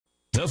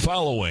The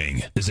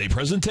following is a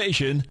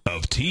presentation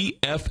of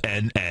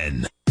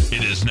TFNN.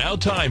 It is now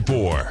time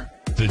for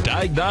the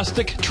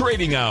Diagnostic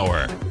Trading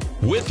Hour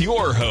with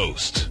your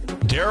host,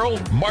 Darrell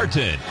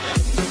Martin.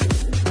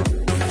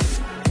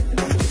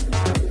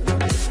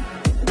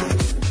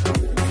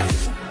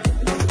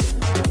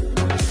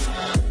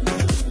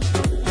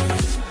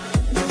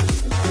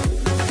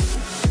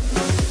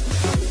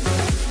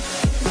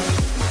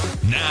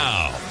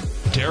 Now,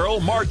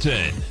 Darrell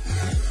Martin.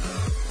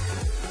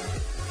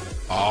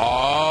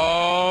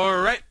 All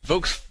right,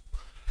 folks,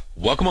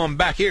 welcome on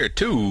back here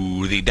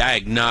to the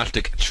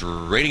Diagnostic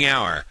Trading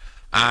Hour.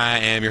 I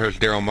am your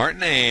host, Darrell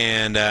Martin,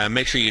 and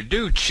make sure you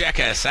do check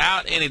us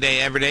out any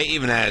day, every day,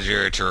 even as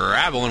you're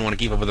traveling and want to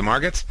keep up with the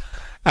markets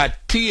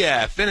at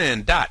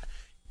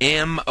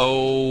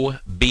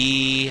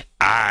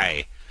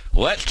TFNN.mobi.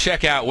 Let's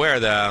check out where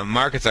the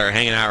markets are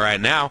hanging out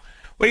right now.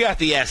 We got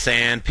the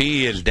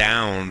S&P is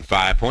down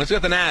 5 points. We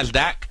got the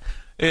Nasdaq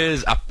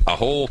is up a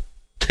whole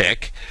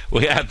tick.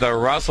 We have the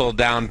Russell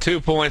down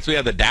 2 points. We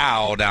have the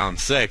Dow down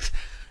 6.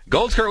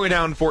 Gold's currently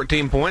down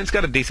 14 points.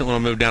 Got a decent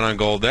little move down on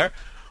gold there.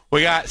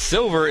 We got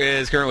silver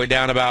is currently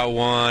down about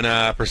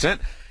 1%.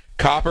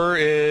 Copper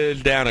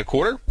is down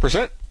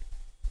 0.25%.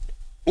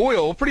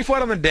 Oil pretty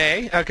flat on the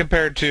day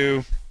compared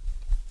to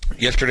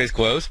yesterday's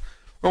close.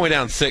 We're only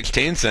down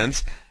 16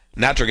 cents.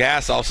 Natural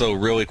gas also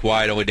really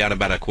quiet, only down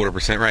about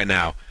 0.25% right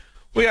now.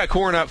 We got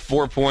corn up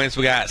 4 points.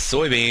 We got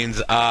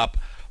soybeans up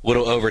a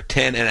little over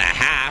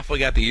 10.5. We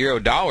got the euro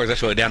dollar is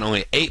actually down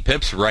only 8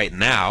 pips right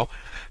now.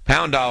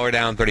 Pound dollar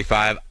down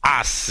 35.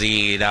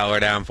 Aussie dollar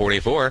down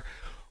 44.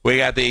 We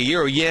got the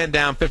euro yen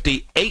down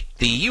 58.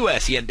 The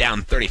U.S. yen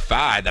down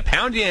 35. The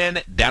pound yen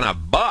down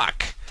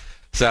 $1.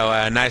 So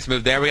a nice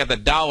move there. We got the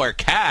dollar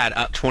CAD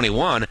up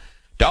 21.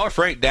 Dollar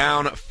franc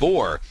down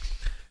 4.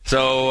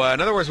 So in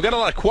other words, we got a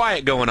lot of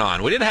quiet going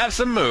on. We did have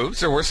some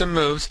moves. There were some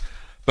moves.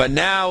 But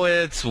now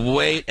it's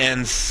wait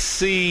and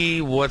see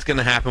what's going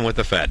to happen with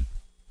the Fed.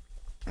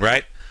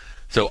 Right?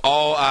 So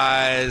all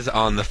eyes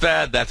on the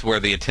Fed. That's where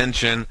the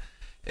attention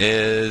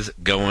is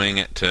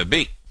going to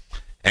be.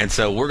 And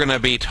so we're going to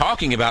be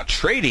talking about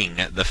trading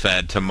the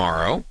Fed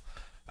tomorrow.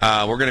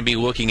 We're going to be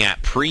looking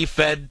at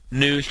pre-Fed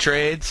news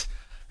trades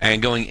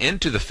and going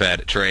into the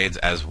Fed trades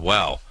as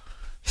well.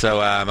 So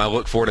I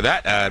look forward to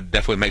that.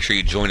 Definitely make sure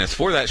you join us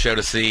for that show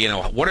to see,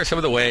 what are some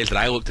of the ways that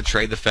I look to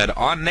trade the Fed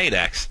on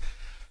Nadex.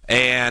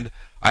 And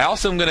I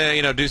also am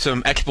going to, do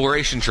some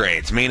exploration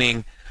trades,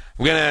 meaning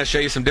we're going to show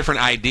you some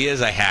different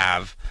ideas I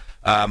have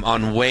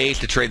on ways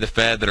to trade the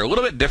Fed that are a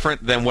little bit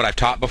different than what I've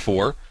taught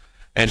before.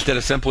 Instead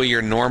of simply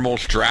your normal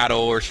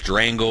straddle or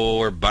strangle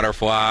or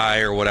butterfly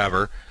or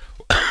whatever,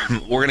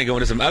 we're going to go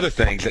into some other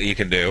things that you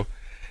can do.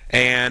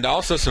 And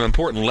also some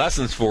important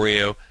lessons for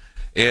you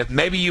if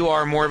maybe you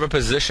are more of a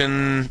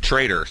position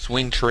trader,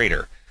 swing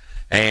trader,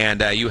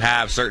 and you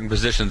have certain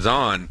positions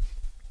on,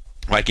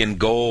 like in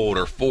gold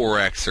or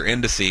Forex or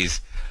indices,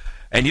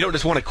 and you don't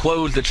just want to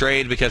close the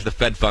trade because the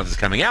Fed funds is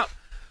coming out,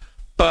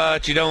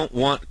 but you don't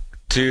want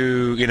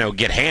to,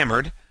 get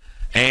hammered,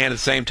 and at the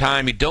same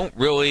time, you don't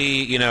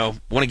really,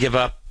 want to give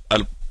up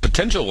a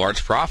potential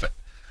large profit.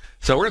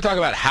 So we're going to talk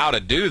about how to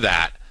do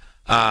that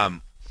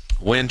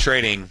when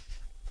trading,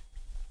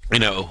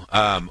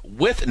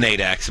 with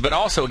Nadex, but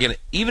also, again,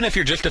 even if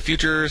you're just a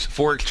futures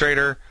Forex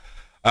trader,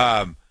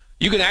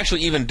 you can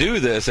actually even do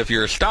this if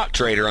you're a stock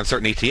trader on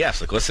certain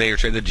ETFs. Like, let's say you're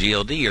trading the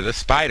GLD or the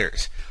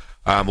Spiders.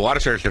 A lot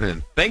of traders don't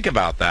even think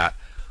about that,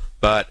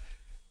 but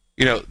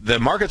the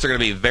markets are going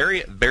to be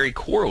very, very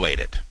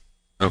correlated.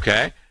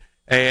 Okay,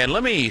 and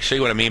let me show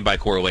you what I mean by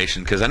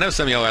correlation, because I know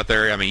some of y'all out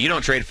there. You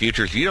don't trade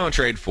futures, you don't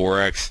trade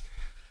Forex,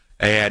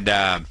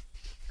 and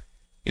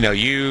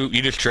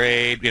you just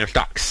trade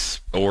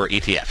stocks or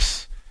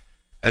ETFs.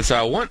 And so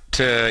I want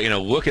to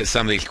look at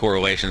some of these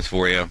correlations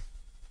for you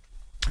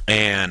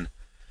and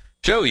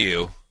show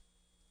you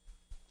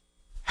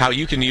how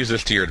you can use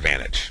this to your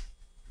advantage.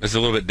 This is a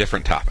little bit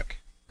different topic,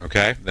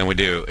 okay, than we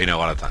do, a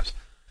lot of times.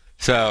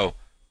 So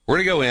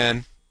we're going to go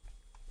in,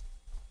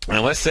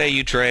 and let's say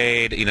you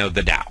trade,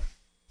 the Dow.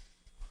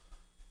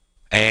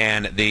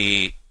 And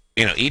the,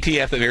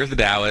 ETF that mirrors the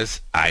Dow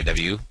is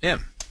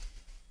IWM.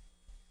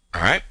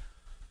 All right?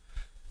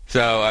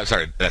 So,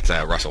 sorry, that's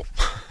Russell.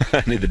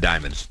 I need the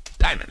diamonds.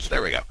 Diamonds,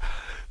 there we go.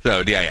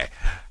 So, DIA.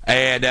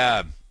 And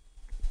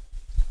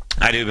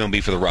IWM will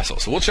be for the Russell.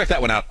 So we'll check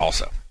that one out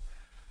also.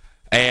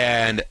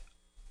 And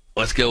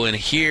let's go in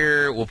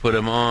here. We'll put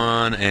them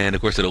on, and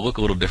of course it'll look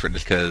a little different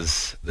just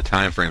because the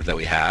time frames that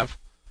we have.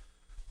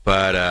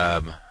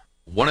 But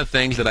one of the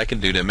things that I can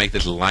do to make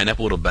this line up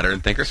a little better in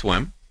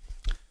Thinkorswim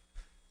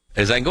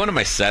is I can go into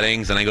my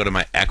settings and I go to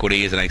my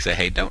equities and I can say,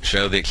 hey, don't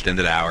show the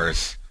extended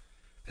hours.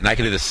 And I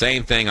can do the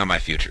same thing on my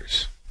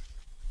futures.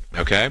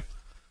 Okay?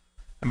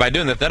 And by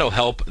doing that, that'll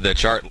help the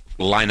chart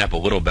line up a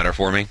little better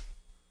for me.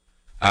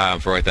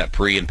 For like that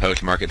pre and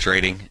post market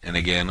trading. And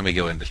again, let me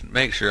go in and just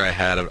make sure I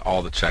had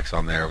all the checks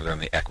on there over there on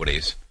the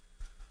equities.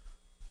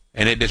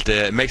 And it just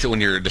makes it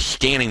when you're just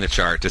scanning the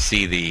chart to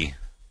see the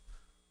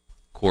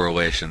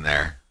correlation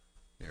there.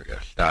 There we go.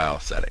 Style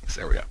settings.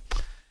 There we go.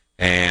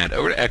 And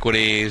over to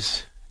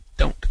equities.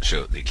 Don't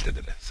show the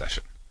extended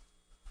session.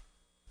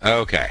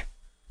 Okay.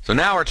 So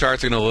now our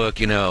charts are going to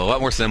look, a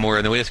lot more similar,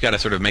 and then we just got to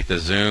sort of make the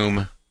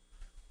zoom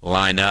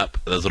line up,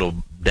 those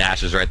little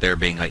dashes right there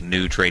being like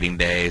new trading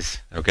days,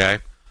 okay?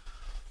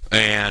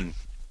 And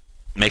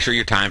make sure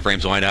your time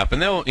frames line up,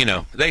 and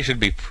they should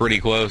be pretty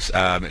close.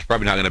 It's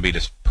probably not going to be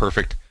just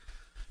perfect,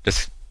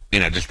 just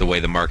the way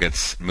the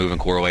markets move and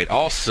correlate.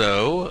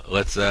 Also,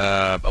 let's,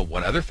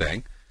 one other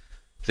thing,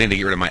 I need to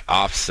get rid of my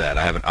offset.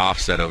 I have an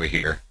offset over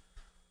here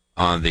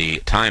on the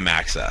time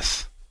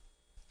axis.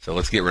 So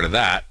let's get rid of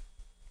that.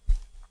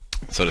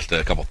 So just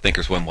a couple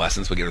thinkorswim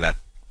lessons. We'll get rid of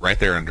that right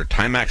there under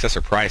time axis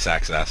or price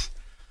axis.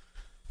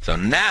 So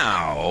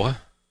now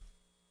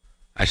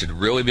I should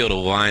really be able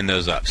to line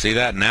those up. See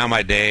that? Now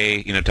my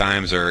day,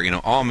 times are,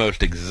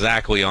 almost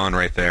exactly on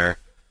right there.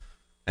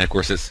 And of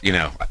course it's,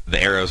 the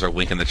arrows are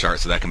linking the chart,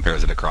 so that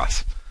compares it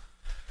across.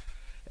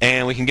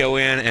 And we can go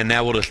in, and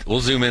now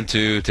we'll zoom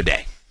into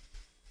today.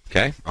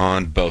 Okay,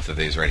 on both of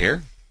these right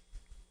here.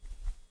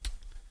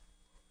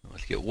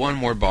 Let's get one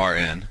more bar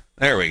in.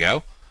 There we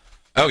go.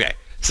 Okay,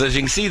 so as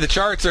you can see, the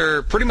charts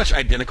are pretty much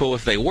identical.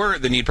 If they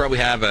weren't, then you'd probably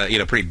have a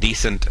pretty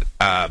decent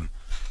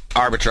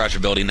arbitrage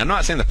ability. And I'm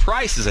not saying the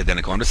price is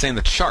identical. I'm just saying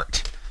the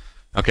chart.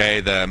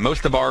 Okay, most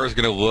of the bar is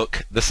going to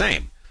look the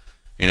same.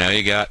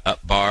 You got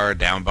up bar,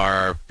 down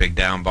bar, big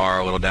down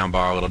bar, little down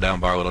bar, little down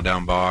bar, little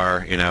down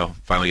bar.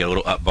 Finally get a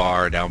little up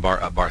bar, down bar,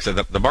 up bar. So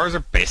the bars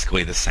are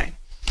basically the same.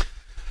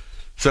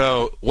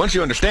 So once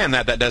you understand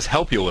that, that does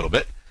help you a little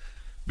bit,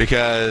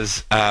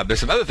 because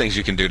there's some other things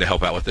you can do to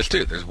help out with this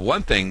too. There's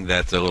one thing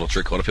that's a little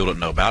trick a lot of people don't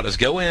know about is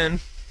go in,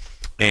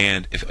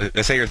 and if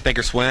let's say you're in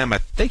Thinkorswim, I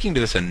think you can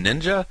do this in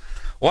Ninja.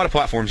 A lot of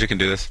platforms you can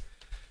do this.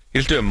 You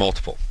just do a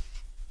multiple.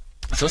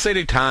 So let's say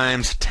do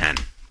times 10.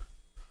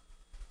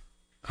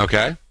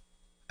 Okay?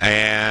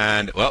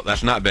 And, well,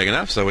 that's not big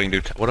enough, so we can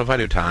do, what if I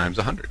do times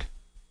 100?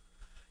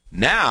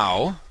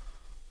 Now,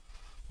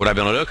 what I've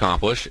been able to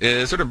accomplish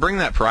is sort of bring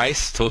that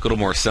price to look a little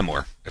more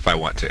similar, if I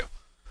want to.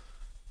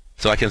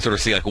 So I can sort of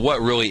see, like, what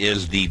really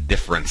is the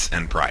difference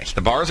in price.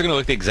 The bars are going to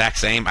look the exact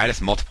same. I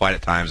just multiplied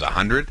it times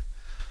 100.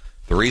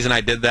 The reason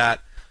I did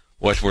that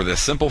was for the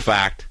simple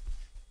fact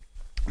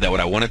that what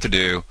I wanted to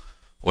do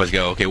was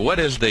go, okay, what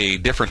is the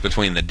difference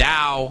between the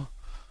Dow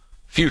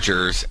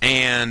futures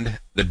and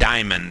the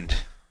Diamond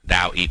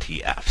Dow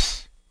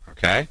ETFs?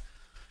 Okay?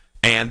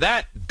 And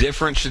that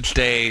difference should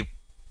stay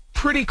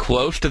pretty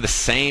close to the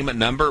same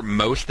number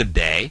most of the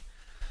day.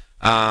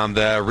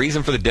 The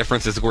reason for the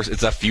difference is, of course,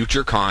 it's a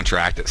future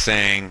contract. It's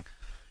saying,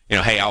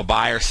 hey, I'll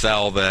buy or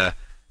sell the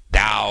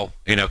Dow,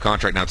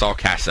 contract. Now it's all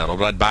cash settled,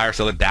 but I'd buy or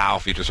sell the Dow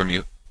futures from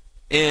you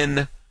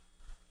in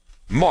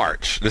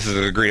March. This is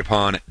an agreed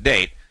upon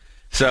date.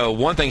 So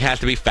one thing has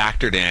to be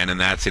factored in, and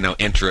that's,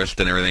 interest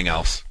and everything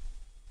else.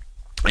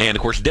 And,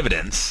 of course,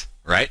 dividends,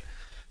 right?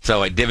 So,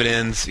 like,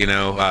 dividends, and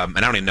I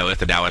don't even know if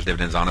the Dow has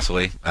dividends,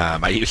 honestly.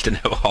 I used to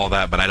know all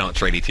that, but I don't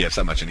trade ETFs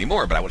that much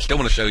anymore. But I would still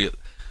want to show you,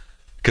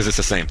 because it's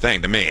the same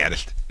thing to me. I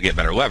just get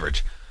better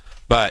leverage.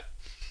 But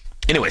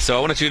anyway, so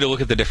I wanted you to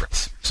look at the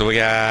difference. So we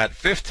got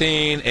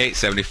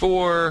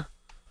 15,874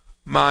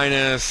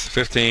 minus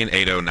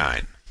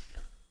 15,809.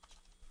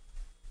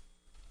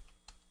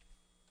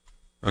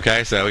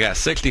 Okay, so we got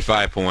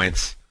 65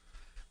 points.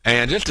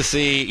 And just to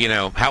see,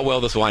 how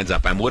well this lines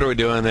up. I'm literally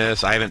doing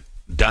this. I haven't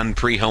done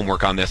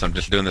pre-homework on this. I'm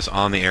just doing this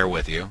on the air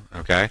with you,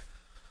 okay?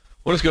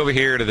 We'll just go over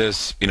here to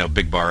this,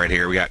 big bar right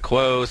here. We got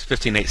close,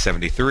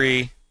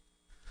 15,873.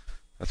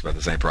 That's about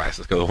the same price.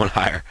 Let's go one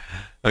higher.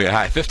 Okay,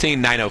 high,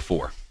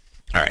 15,904.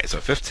 All right, so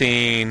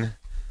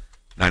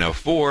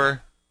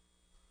 15,904.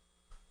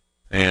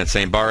 And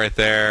same bar right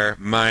there,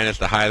 minus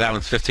the high. That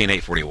one's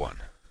 15,841.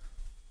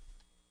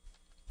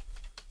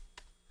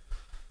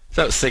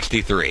 So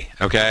 63,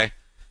 okay?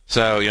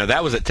 So,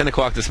 that was at 10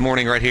 o'clock this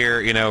morning right here,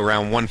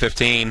 around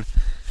 1:15.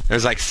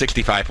 There's like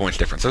 65 points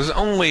difference. So there's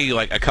only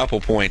like a couple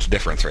points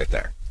difference right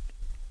there.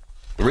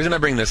 The reason I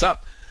bring this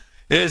up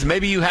is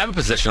maybe you have a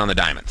position on the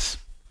diamonds.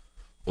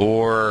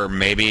 Or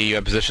maybe you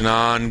have a position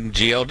on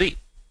GLD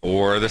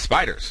or the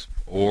spiders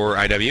or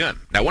IWM.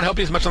 Now, I won't help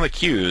you as much on the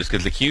Qs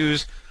because the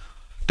Qs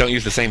don't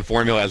use the same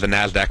formula as the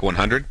NASDAQ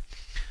 100.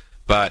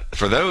 But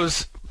for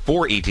those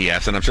 4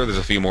 ETFs, and I'm sure there's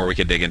a few more we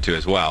could dig into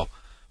as well,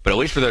 but at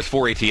least for those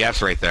 4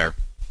 ETFs right there,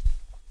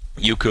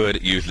 you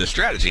could use this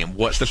strategy. And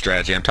what's the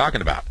strategy I'm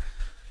talking about?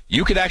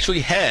 You could actually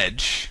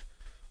hedge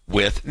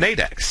with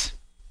Nadex.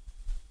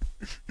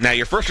 Now,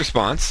 your first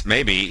response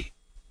may be,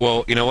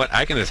 well, you know what?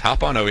 I can just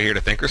hop on over here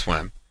to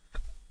Thinkorswim,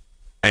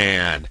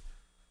 and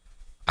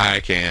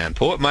I can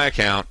pull up my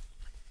account.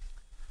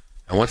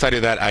 And once I do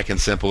that, I can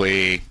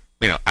simply,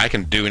 I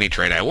can do any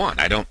trade I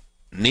want. I don't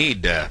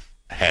need to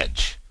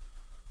hedge,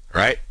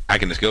 right? I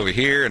can just go over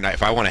here, and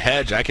if I want to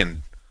hedge, I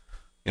can,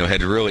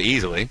 hedge really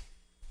easily.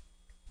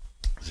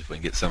 Let's see if we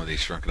can get some of these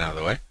shrunken out of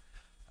the way.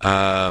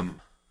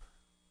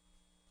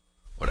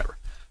 Whatever.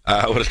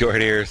 We'll just go right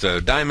here. So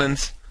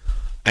diamonds.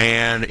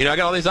 And, I got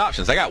all these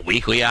options. I got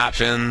weekly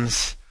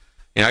options.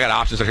 I got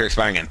options that are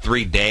expiring in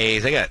 3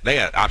 days. They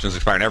got options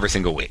expiring every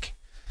single week.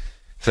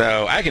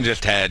 So I can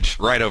just hedge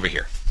right over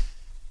here.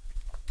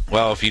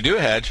 Well, if you do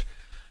a hedge,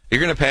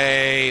 you're going to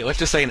pay, let's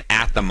just say, an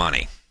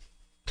at-the-money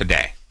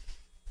today.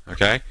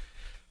 Okay?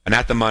 An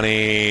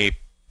at-the-money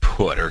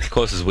put, or as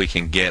close as we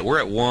can get. We're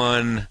at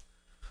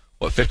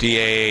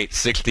 58.60,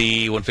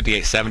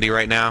 158.70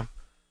 right now.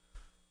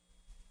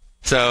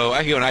 So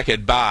I could go and I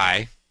could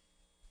buy,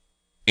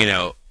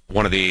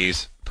 one of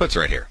these puts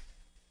right here.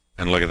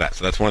 And look at that.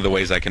 So that's one of the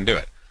ways I can do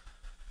it.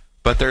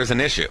 But there's an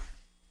issue.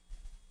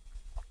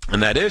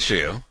 And that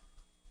issue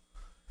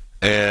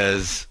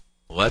is,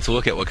 let's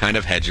look at what kind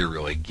of hedge you're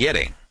really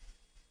getting.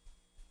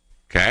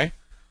 Okay?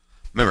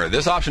 Remember,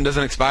 this option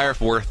doesn't expire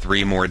for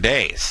 3 more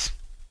days.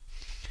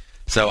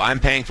 So I'm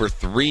paying for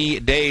 3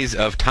 days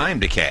of time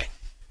decay.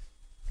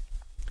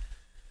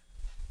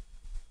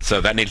 So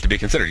that needs to be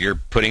considered.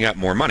 You're putting up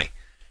more money.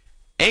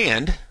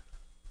 And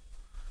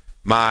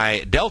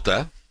my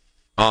delta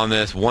on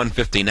this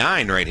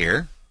 159 right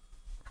here,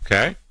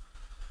 okay,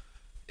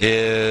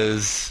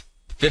 is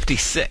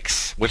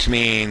 56, which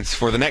means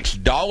for the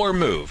next dollar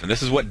move, and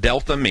this is what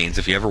delta means,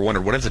 if you ever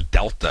wondered what is a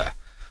delta,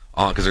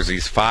 because there's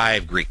these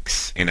 5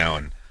 Greeks,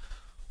 and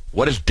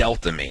what does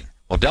delta mean?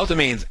 Well, delta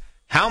means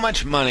how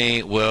much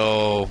money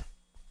will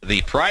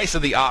the price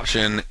of the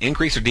option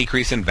increase or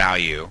decrease in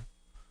value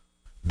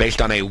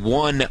based on a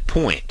 1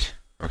 point,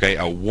 okay,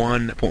 a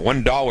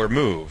 $1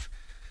 move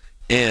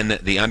in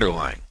the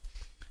underlying.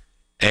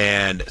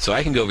 And so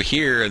I can go over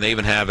here, and they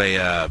even have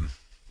a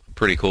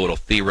pretty cool little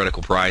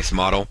theoretical price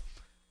model.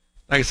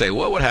 I can say,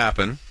 what would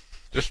happen,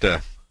 just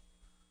to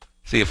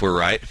see if we're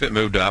right, if it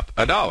moved up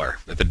 $1?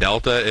 If the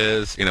delta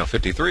is,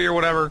 53 or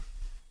whatever,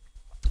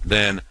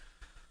 then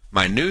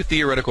my new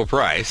theoretical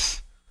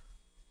price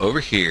over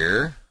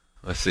here,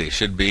 let's see,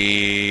 should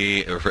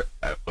be,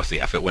 let's see,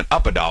 if it went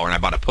up $1 and I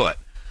bought a put,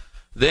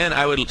 then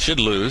I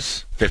should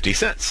lose 50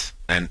 cents.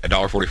 And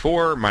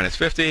 $1.44 minus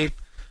 50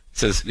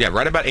 says, yeah,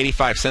 right about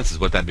 85 cents is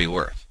what that'd be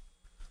worth.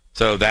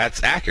 So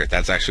that's accurate.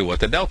 That's actually what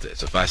the delta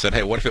is. If I said,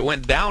 hey, what if it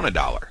went down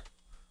 $1?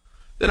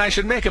 Then I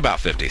should make about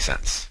 50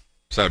 cents.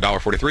 So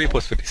 $1.43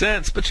 plus 50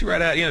 cents puts you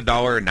right at,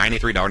 $1.93,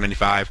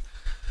 $1.95.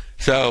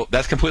 So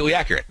that's completely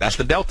accurate. That's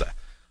the delta.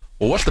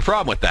 Well, what's the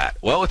problem with that?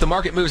 Well, if the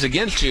market moves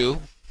against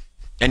you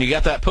and you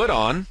got that put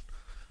on,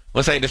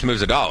 let's say it just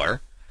moves $1,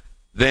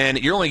 then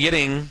you're only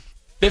getting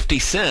 50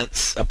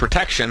 cents of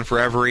protection for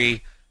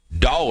every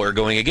dollar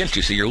going against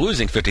you. So you're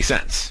losing 50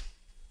 cents.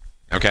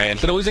 Okay,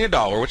 instead of losing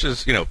 $1, which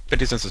is,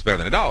 50 cents is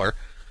better than $1,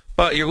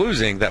 but you're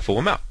losing that full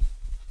amount.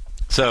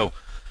 So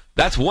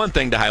that's one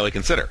thing to highly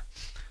consider.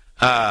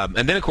 And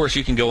then, of course,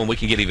 you can go and we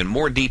can get even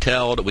more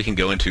detailed. We can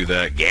go into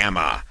the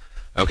gamma.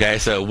 Okay,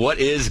 so what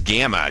is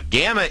gamma?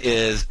 Gamma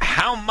is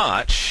how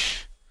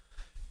much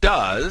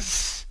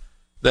does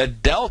the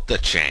delta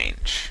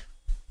change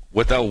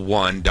with a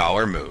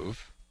 $1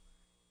 move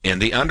in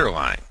the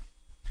underlying.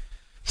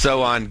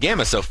 So on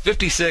gamma, so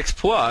 56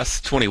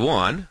 plus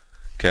 21,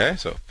 okay,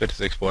 so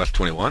 56 plus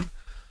 21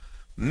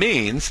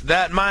 means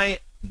that my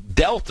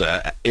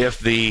delta, if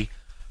the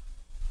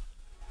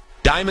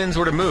diamonds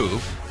were to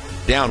move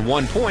down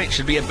 1 point,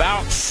 should be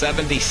about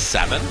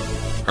 77,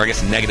 or I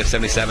guess negative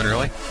 77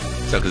 really,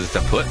 so because it's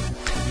a put.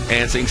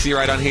 And so you can see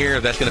right on here,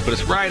 that's going to put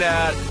us right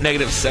at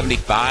negative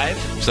 75.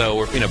 So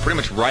we're pretty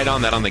much right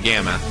on that on the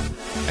gamma.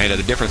 And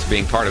the difference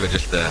being part of it,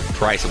 just the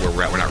price of where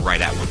we're at. We're not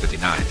right at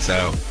 159.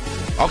 So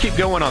I'll keep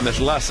going on this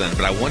lesson,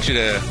 but I want you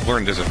to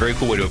learn there's a very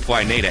cool way to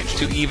apply Nadex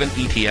to even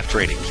ETF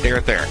trading. Stay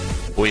right there.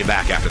 We'll be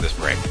back after this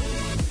break.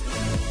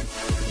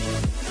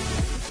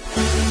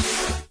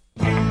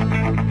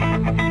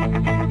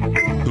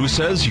 Who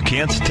says you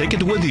can't take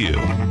it with you?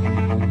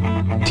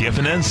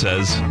 TFNN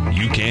says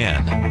you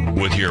can.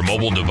 With your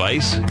mobile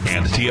device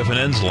and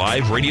TFNN's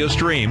live radio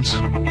streams,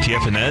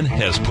 TFNN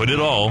has put it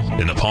all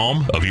in the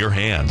palm of your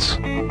hands.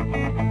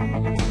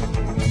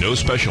 No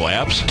special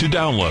apps to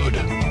download.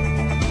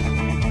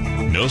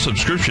 No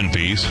subscription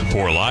fees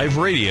for live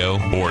radio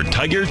or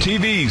Tiger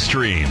TV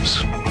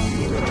streams.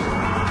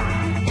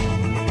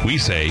 We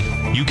say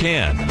you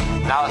can.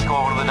 Now let's go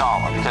over to the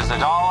dollar, because the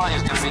dollar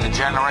is going to be the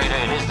generator.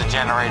 It is the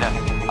generator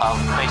of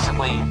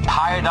basically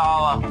higher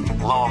dollar,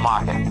 lower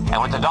market. And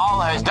what the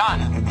dollar has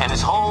done, and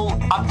this whole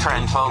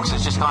uptrend, folks,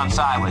 has just gone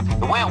sideways.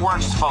 The way it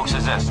works, folks,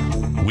 is this.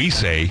 We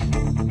say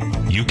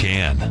you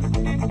can.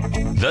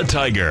 The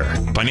Tiger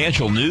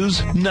Financial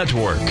News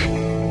Network.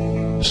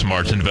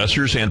 Smart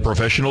investors and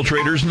professional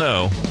traders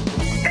know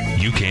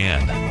you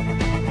can.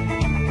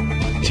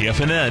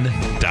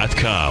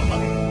 TFNN.com.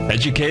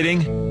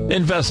 Educating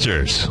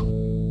investors.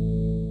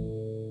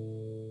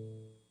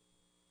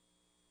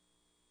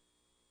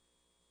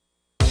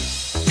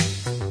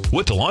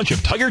 with the launch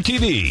of Tiger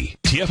TV.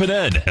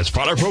 TFNN has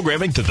brought our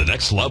programming to the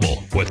next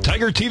level. With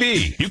Tiger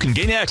TV, you can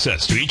gain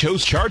access to each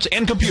host's charts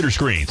and computer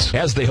screens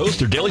as they host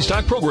their daily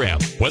stock program.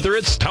 Whether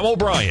it's Tom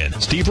O'Brien,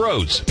 Steve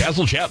Rhodes,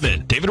 Basil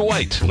Chapman, David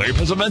White, Larry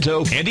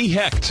Pesavento, Andy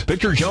Hecht,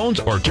 Victor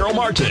Jones, or Darrell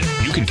Martin,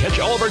 you can catch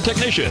all of our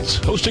technicians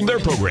hosting their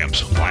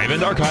programs live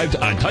and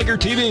archived on Tiger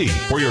TV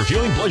for your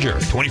viewing pleasure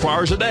 24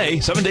 hours a day,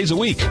 7 days a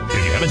week.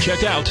 If you haven't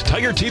checked out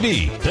Tiger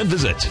TV, then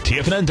visit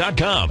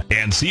TFNN.com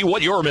and see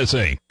what you're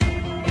missing.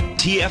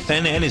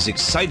 TFNN is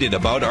excited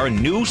about our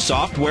new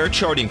software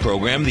charting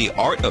program, The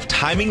Art of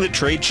Timing the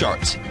Trade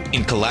Charts.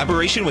 In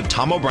collaboration with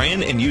Tom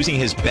O'Brien and using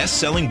his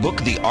best-selling book,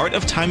 The Art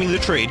of Timing the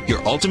Trade,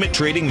 Your Ultimate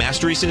Trading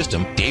Mastery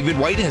System, David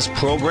White has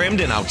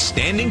programmed an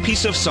outstanding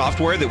piece of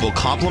software that will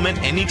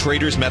complement any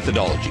trader's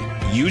methodology.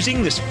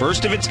 Using this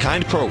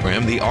first-of-its-kind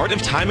program, The Art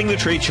of Timing the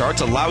Trade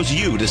Charts allows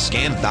you to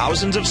scan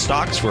thousands of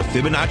stocks for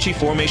Fibonacci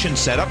formation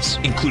setups,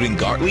 including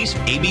Gartley's,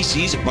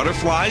 ABC's,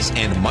 butterflies,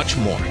 and much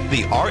more.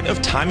 The Art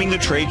of Timing the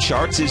Trade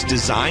Charts is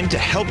designed to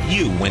help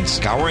you when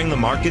scouring the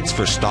markets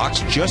for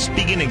stocks just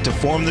beginning to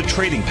form the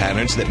trading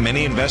patterns that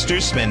many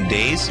investors spend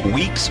days,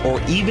 weeks,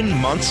 or even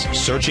months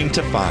searching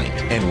to find.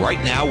 And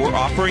right now, we're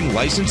offering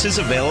licenses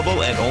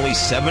available at only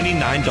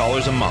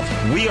 $79 a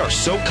month. We are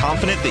so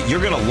confident that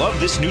you're going to love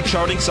this new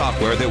charting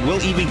software that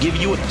will even give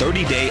you a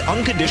 30-day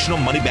unconditional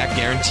money-back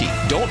guarantee.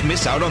 Don't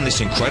miss out on this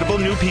incredible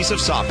new piece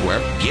of software.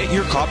 Get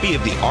your copy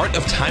of The Art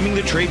of Timing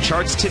the Trade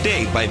Charts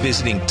today by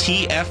visiting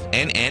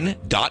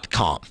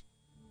TFNN.com.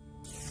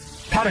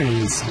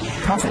 Patterns,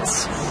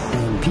 profits,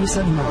 and peace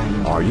of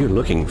mind. Are you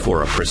looking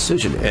for a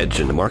precision edge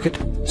in the market?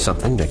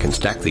 Something that can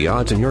stack the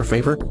odds in your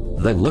favor?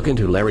 Then look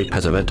into Larry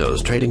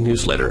Pesavento's trading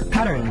newsletter.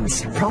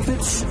 Patterns,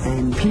 profits,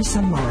 and peace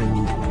of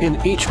mind.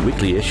 In each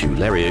weekly issue,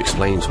 Larry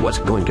explains what's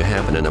going to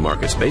happen in the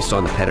markets based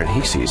on the pattern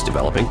he sees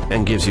developing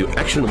and gives you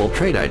actionable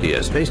trade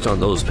ideas based on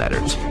those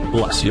patterns.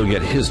 Plus, you'll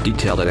get his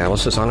detailed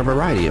analysis on a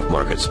variety of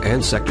markets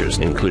and sectors,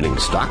 including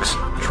stocks,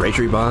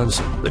 treasury bonds,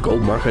 the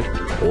gold market,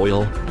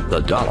 oil, the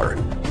dollar,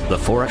 the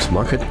Forex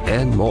market,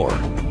 and more.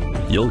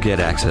 You'll get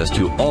access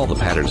to all the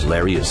patterns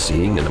Larry is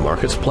seeing in the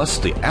markets, plus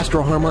the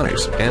Astro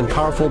Harmonics and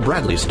powerful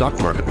Bradley stock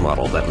market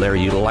model that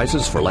Larry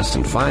utilizes for less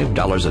than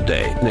 $5 a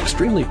day. An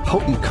extremely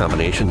potent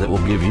combination that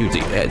will give you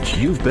the edge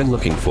you've been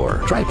looking for.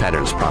 Try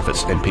Patterns,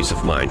 Profits, and Peace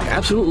of Mind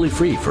absolutely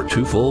free for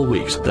 2 full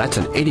weeks. That's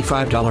an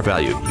 $85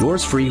 value.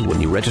 Yours free when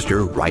you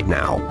register right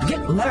now.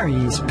 Get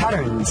Larry's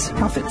Patterns,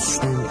 Profits,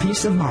 and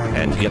Peace of Mind.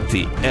 And get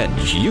the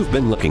edge you've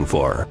been looking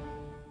for.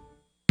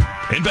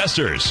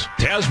 Investors,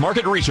 Taz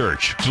Market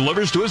Research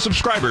delivers to its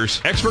subscribers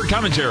expert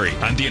commentary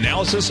on the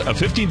analysis of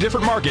 15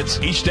 different markets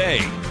each day.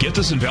 Get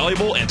this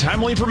invaluable and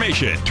timely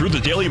information through the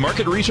daily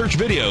market research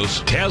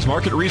videos Taz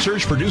Market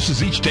Research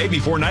produces each day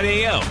before 9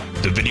 a.m.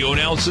 The video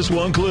analysis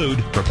will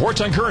include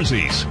reports on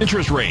currencies,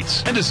 interest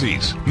rates,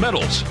 indices,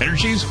 metals,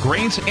 energies,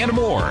 grains, and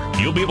more.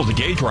 You'll be able to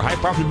gauge where high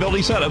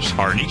profitability setups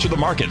are in each of the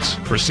markets.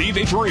 Receive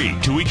a free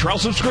 2-week trial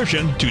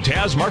subscription to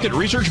Taz Market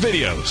Research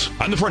videos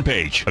on the front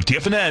page of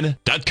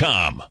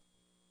TFNN.com.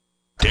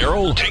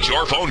 Darrell takes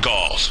your phone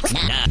calls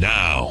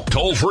now.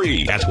 Toll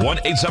free at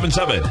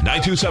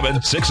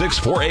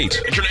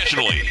 1-877-927-6648.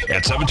 Internationally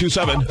at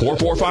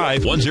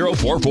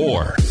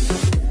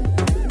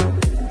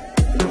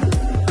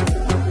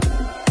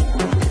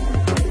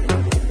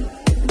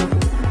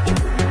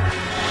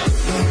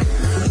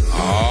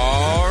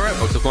All right,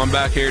 folks, we're going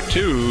back here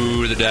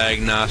to the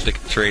Diagnostic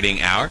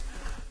Trading Hour.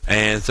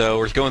 And so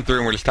we're just going through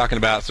and we're just talking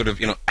about sort of,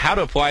 how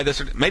to apply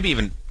this, or maybe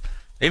even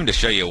to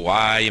show you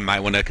why you might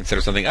want to consider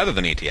something other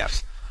than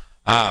ETFs.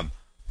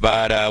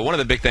 But one of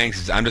the big things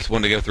is I'm just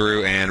wanting to go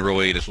through and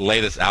really just lay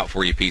this out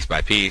for you piece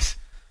by piece,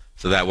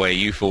 so that way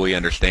you fully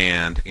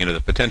understand, the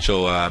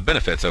potential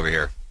benefits over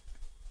here.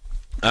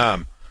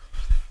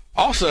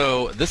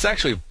 Also, this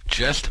actually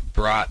just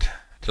brought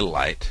to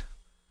light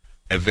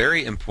a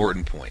very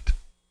important point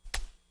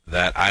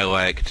that I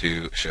like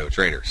to show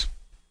traders.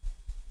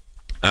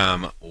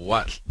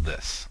 What's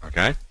this?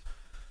 Okay,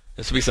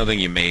 this will be something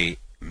you may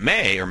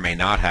or may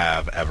not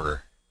have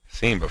ever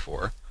seen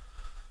before,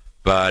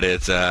 but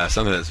it's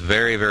something that's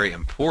very, very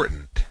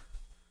important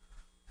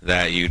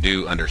that you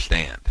do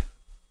understand.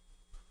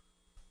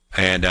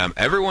 And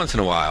every once in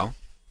a while,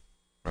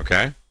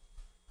 okay,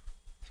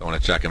 so I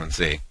want to check them and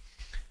see.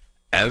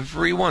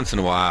 Every once in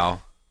a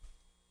while,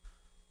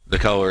 the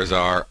colors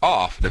are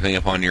off depending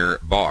upon your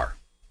bar.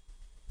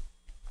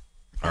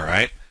 All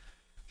right,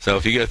 so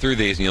if you go through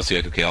these and you'll see,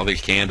 okay, all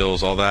these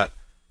candles, all that.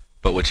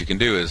 But what you can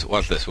do is,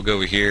 watch this. We'll go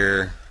over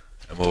here,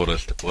 and we'll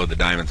just load the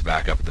diamonds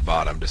back up at the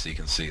bottom just so you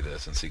can see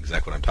this and see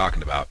exactly what I'm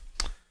talking about.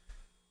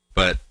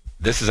 But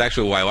this is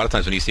actually why a lot of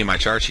times when you see my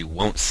charts, you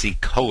won't see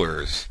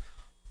colors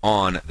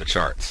on the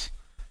charts.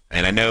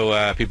 And I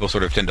know people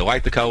sort of tend to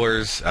like the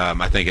colors.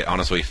 I think it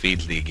honestly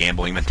feeds the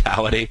gambling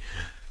mentality.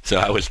 So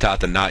I was taught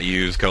to not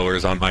use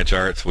colors on my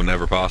charts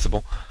whenever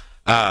possible.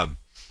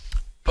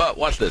 But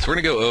watch this. We're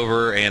going to go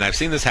over, and I've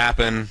seen this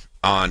happen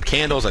on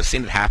candles. I've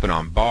seen it happen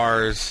on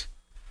bars.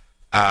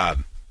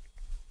 And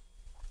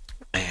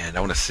I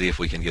want to see if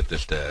we can get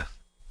this to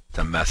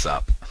mess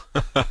up.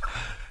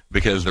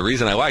 Because the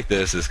reason I like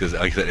this is because,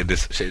 like I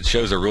said, it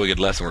shows a really good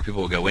lesson where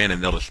people will go in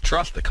and they'll just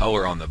trust the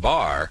color on the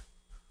bar.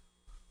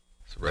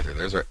 So right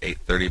there's our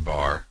 830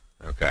 bar.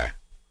 Okay.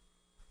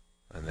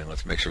 And then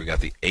let's make sure we got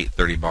the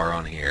 830 bar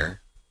on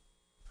here.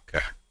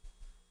 Okay.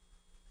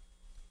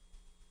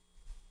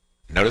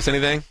 Notice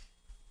anything?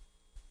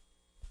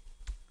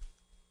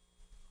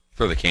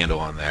 Throw the candle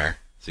on there.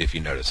 See if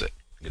you notice it.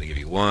 I'm going to give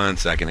you 1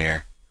 second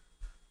here.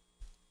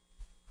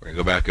 We're going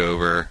to go back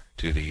over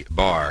to the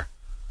bar.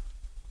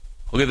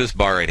 Look at this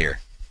bar right here.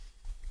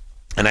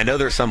 And I know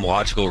there's some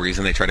logical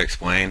reason they try to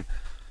explain,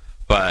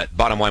 but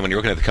bottom line, when you're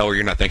looking at the color,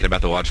 you're not thinking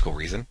about the logical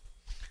reason.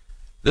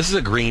 This is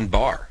a green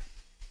bar.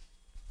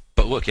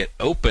 But look, it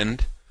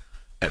opened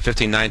at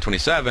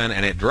 15,927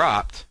 and it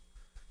dropped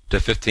to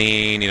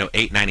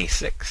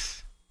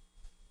 896.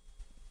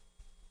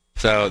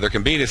 So there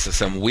can be just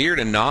some weird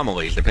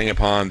anomalies depending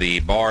upon the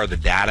bar, the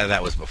data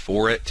that was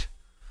before it.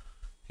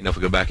 If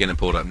we go back in and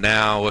pull it up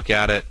now, look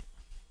at it.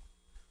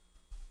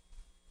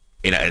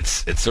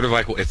 It's sort of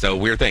like, it's a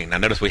weird thing. Now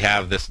notice we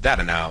have this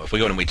data now. If we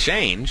go in and we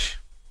change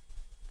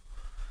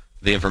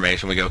the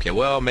information, we go, okay,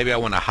 well, maybe I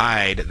want to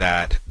hide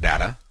that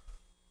data.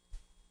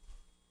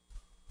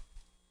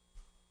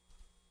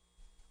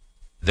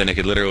 Then it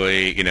could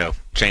literally,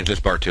 change this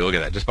bar too. Look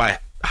at that. Just by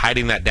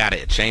hiding that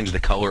data, it changed the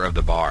color of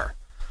the bar.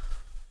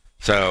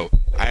 So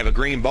I have a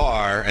green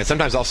bar, and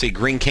sometimes I'll see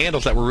green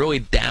candles that were really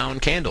down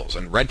candles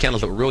and red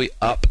candles that were really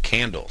up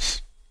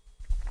candles.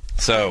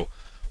 So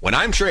when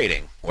I'm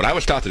trading, what I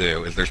was taught to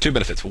do is there's 2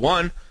 benefits.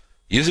 1,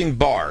 using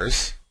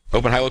bars,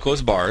 open, high, low,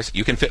 close bars,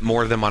 you can fit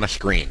more of them on a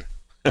screen.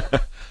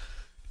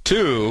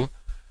 2,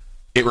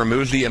 it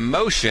removes the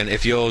emotion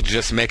if you'll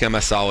just make them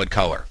a solid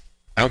color.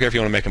 I don't care if you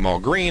want to make them all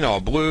green,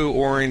 all blue,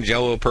 orange,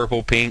 yellow,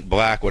 purple, pink,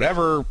 black,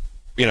 whatever,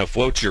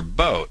 floats your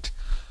boat.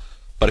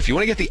 But if you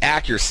want to get the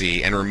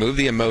accuracy and remove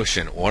the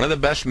emotion, one of the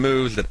best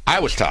moves that I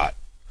was taught,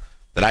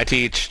 that I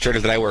teach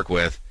traders that I work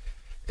with,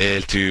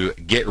 is to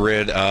get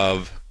rid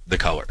of the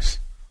colors.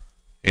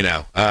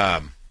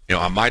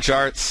 On my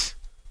charts,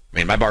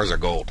 my bars are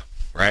gold,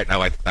 right? I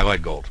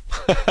like gold.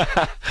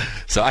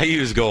 So I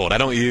use gold. I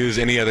don't use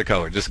any other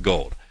color, just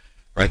gold,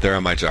 right there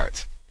on my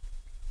charts.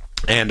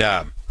 And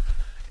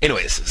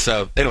anyways, that's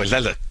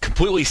a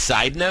completely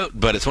side note,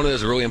 but it's one of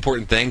those really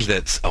important things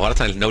that a lot of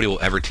times nobody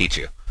will ever teach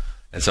you.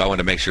 And so I wanted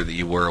to make sure that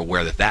you were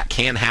aware that that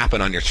can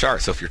happen on your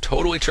chart. So if you're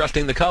totally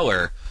trusting the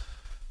color,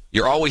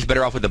 you're always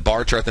better off with the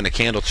bar chart than a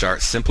candle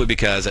chart, simply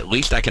because at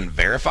least I can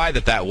verify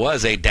that that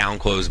was a down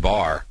closed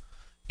bar,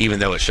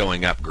 even though it's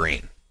showing up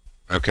green.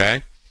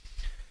 Okay?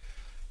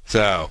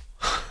 So,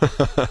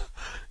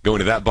 going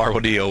to that bar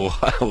will do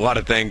a lot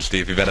of things to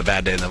you if you've had a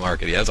bad day in the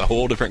market. He has a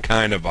whole different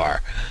kind of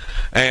bar.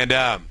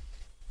 And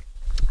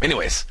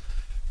anyways,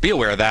 be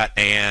aware of that,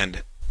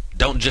 and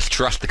don't just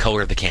trust the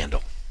color of the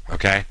candle.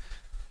 Okay?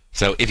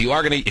 So if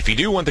you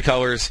do want the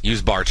colors,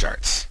 use bar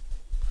charts.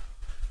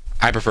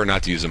 I prefer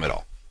not to use them at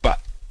all.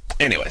 But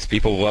anyways,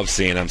 people love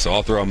seeing them, so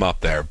I'll throw them up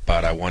there.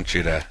 But I want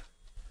you to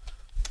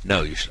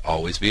know you should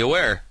always be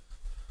aware.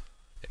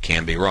 It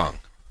can be wrong.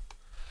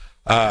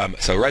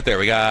 So right there,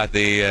 we got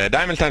the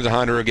Diamonds times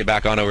 100. We'll get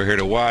back on over here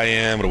to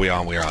YM. What are we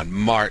on? We are on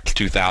March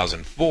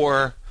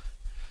 2004.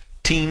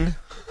 Teen.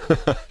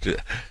 Got to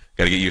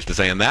get used to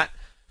saying that.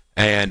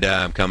 And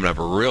coming up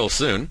real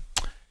soon.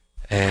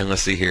 And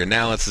let's see here.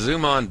 Now let's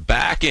zoom on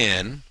back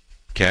in.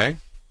 Okay.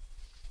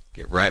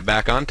 Get right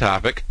back on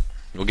topic.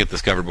 We'll get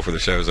this covered before the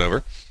show's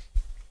over.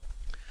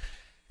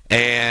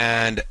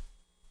 And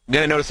you're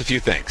going to notice a few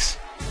things.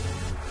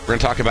 We're going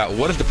to talk about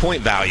what is the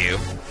point value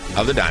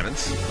of the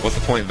diamonds, what's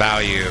the point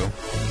value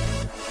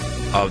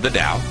of the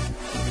Dow,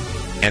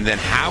 and then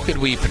how could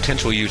we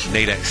potentially use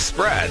Nadex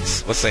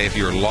spreads? Let's say if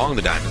you're long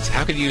the diamonds,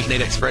 how could you use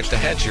Nadex spreads to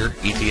hedge your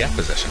ETF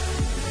position?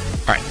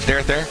 All right, stay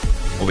right there.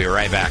 We'll be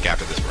right back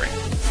after this break.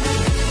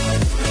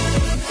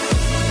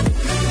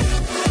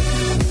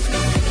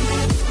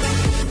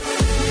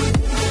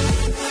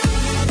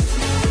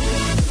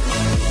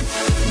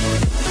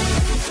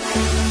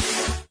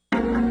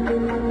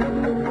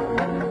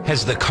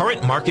 Has the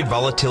current market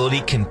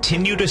volatility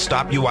continued to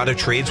stop you out of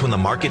trades when the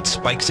market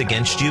spikes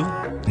against you?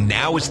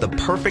 Now is the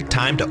perfect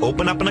time to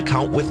open up an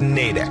account with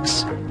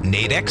Nadex.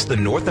 Nadex, the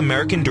North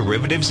American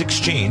Derivatives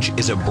Exchange,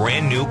 is a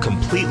brand new,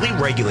 completely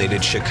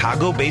regulated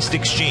Chicago-based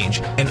exchange,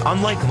 and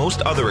unlike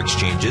most other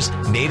exchanges,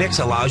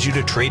 Nadex allows you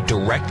to trade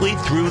directly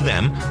through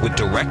them with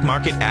direct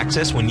market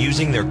access when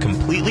using their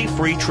completely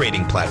free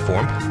trading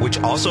platform, which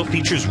also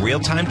features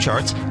real-time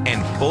charts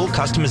and full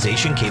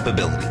customization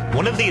capability.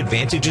 One of the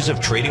advantages of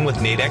trading with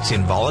Nadex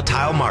in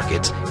volatile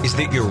markets is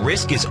that your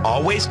risk is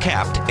always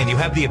capped and you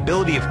have the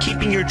ability of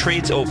keeping your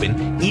trades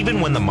open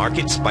even when the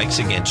market spikes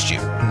against you.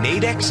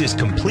 Nadex is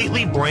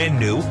completely brand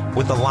new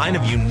with a line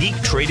of unique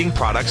trading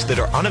products that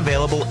are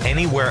unavailable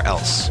anywhere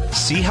else.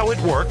 See how it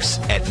works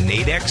at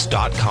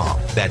nadex.com.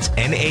 That's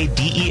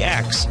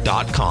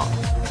Nadex.com.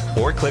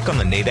 Or click on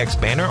the Nadex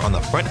banner on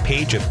the front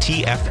page of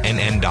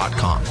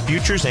TFNN.com.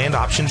 Futures and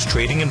options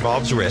trading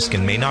involves risk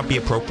and may not be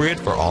appropriate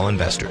for all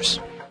investors.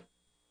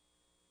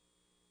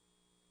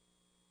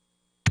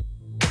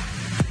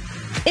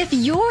 If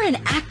you're an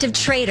active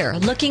trader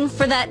looking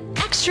for that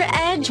extra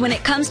edge when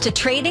it comes to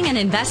trading and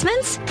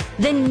investments,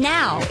 then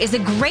now is a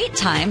great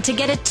time to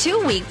get a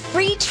 2-week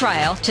free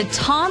trial to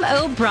Tom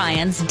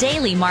O'Brien's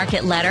daily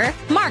market letter,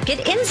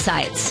 Market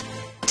Insights.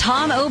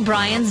 Tom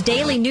O'Brien's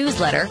daily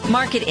newsletter,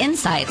 Market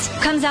Insights,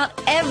 comes out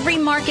every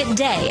market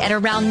day at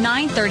around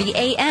 9:30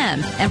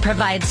 a.m. and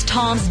provides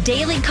Tom's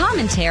daily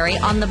commentary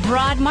on the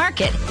broad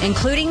market,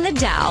 including the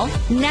Dow,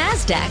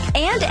 NASDAQ,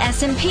 and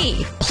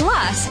S&P,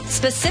 plus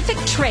specific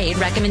trade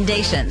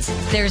recommendations.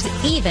 There's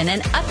even an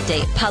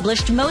update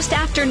published most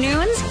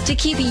afternoons to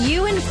keep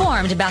you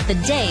informed about the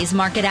day's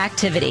market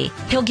activity.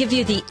 He'll give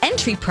you the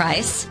entry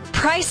price,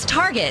 price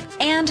target,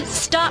 and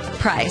stop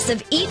price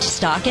of each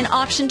stock in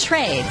option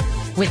trade.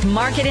 With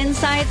Market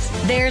Insights,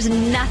 there's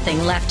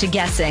nothing left to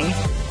guessing.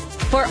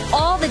 For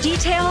all the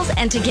details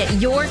and to get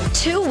your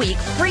 2-week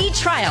free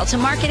trial to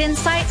Market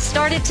Insights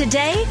started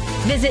today,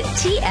 visit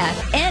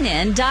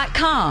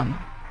TFNN.com.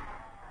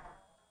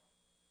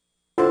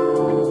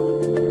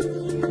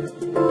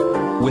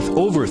 With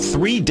over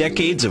 3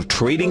 decades of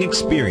trading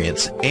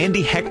experience,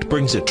 Andy Hecht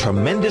brings a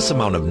tremendous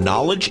amount of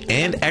knowledge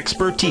and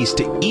expertise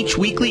to each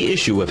weekly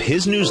issue of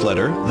his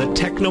newsletter, the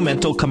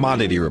Technomental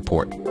Commodity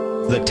Report.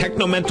 The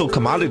Technomental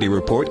Commodity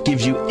Report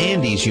gives you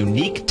Andy's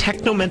unique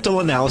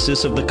technomental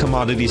analysis of the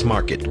commodities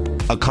market,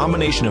 a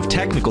combination of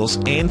technicals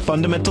and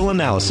fundamental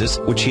analysis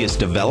which he has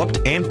developed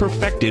and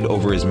perfected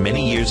over his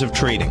many years of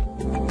trading.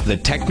 The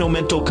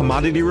Technomental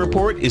Commodity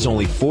Report is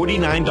only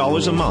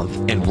 $49 a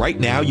month, and right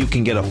now you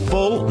can get a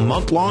full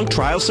month-long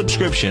trial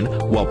subscription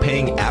while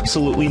paying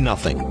absolutely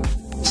nothing.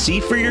 See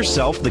for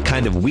yourself the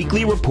kind of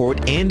weekly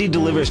report Andy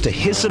delivers to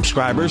his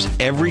subscribers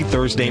every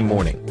Thursday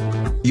morning.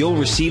 You'll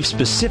receive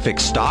specific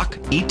stock,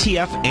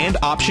 ETF, and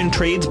option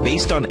trades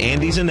based on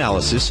Andy's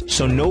analysis,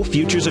 so no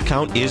futures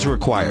account is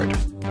required.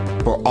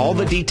 For all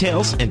the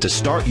details and to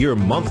start your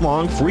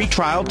month-long free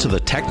trial to the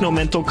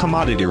Technomental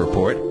Commodity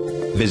Report,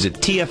 visit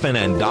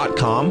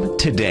TFNN.com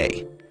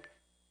today.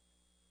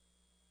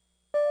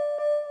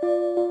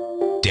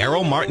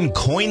 Darrell Martin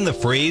coined the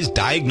phrase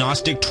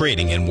diagnostic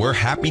trading, and we're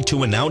happy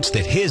to announce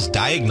that his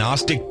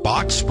Diagnostic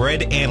Box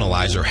Spread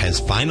Analyzer has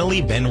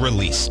finally been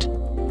released.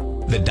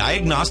 The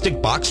Diagnostic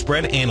Box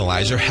Spread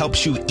Analyzer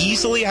helps you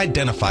easily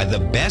identify the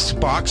best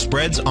box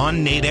spreads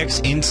on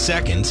Nadex in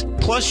seconds,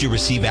 plus you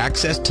receive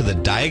access to the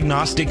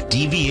diagnostic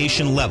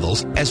deviation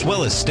levels, as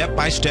well as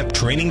step-by-step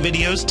training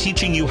videos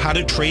teaching you how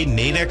to trade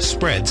Nadex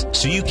spreads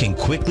so you can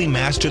quickly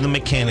master the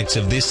mechanics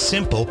of this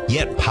simple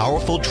yet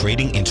powerful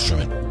trading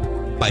instrument.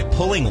 By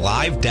pulling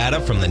live data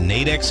from the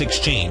Nadex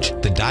exchange,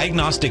 the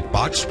Diagnostic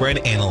Box Spread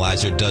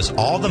Analyzer does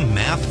all the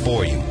math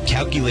for you,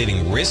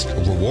 calculating risk,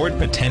 reward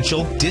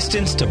potential,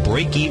 distance to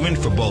break even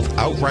for both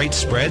outright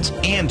spreads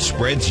and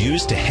spreads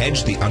used to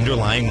hedge the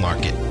underlying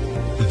market.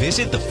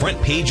 Visit the front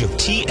page of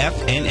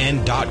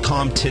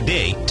TFNN.com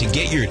today to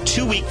get your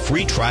 2-week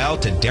free trial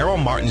to Darrell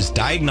Martin's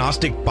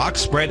Diagnostic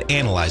Box Spread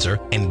Analyzer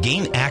and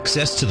gain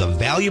access to the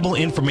valuable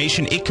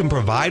information it can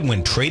provide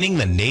when trading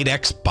the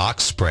Nadex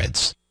box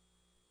spreads.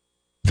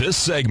 This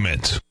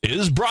segment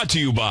is brought to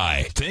you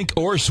by Think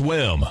or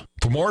Swim.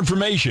 For more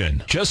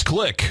information, just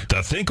click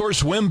the Think or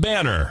Swim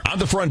banner on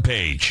the front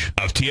page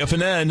of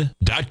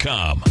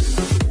TFNN.com.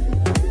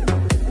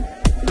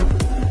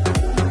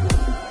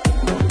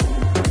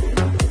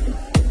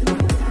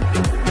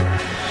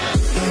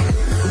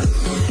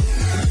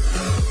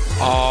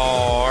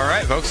 All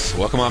right, folks,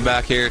 welcome on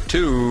back here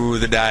to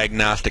the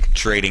Diagnostic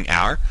Trading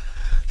Hour.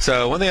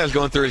 So one thing I was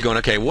going through is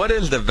okay, what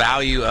is the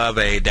value of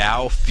a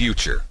Dow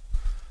future?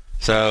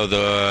 So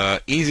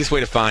the easiest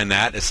way to find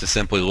that is to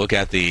simply look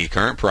at the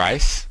current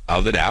price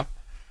of the Dow,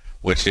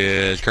 which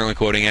is currently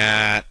quoting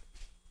at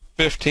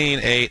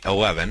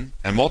 15,811,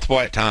 and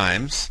multiply it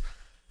times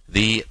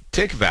the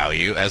tick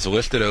value as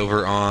listed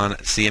over on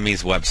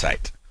CME's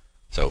website.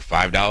 So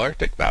 $5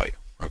 tick value,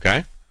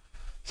 okay?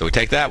 So we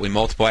take that, we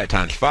multiply it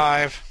times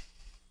 5,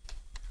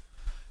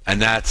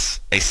 and that's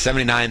a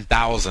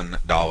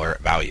 $79,000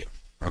 value,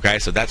 okay?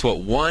 So that's what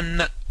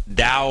one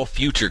Dow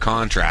future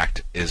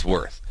contract is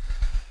worth.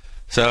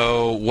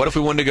 So what if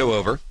we wanted to go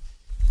over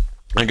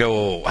and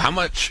go, how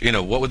much,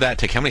 what would that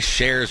take? How many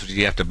shares would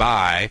you have to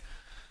buy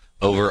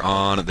over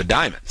on the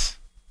diamonds?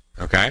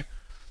 Okay.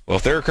 Well,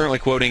 if they're currently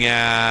quoting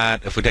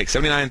at, if we take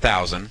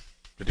 79,000,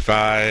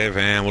 55,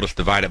 and we'll just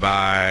divide it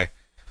by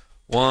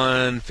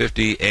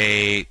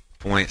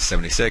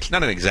 158.76,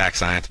 not an exact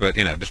science, but,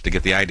 just to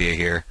get the idea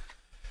here,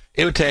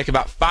 it would take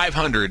about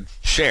 500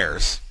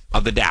 shares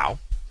of the Dow,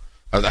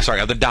 of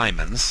the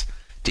diamonds,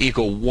 to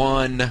equal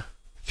one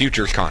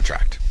futures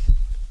contract.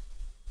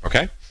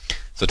 Okay?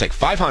 So take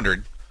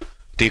 500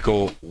 to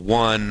equal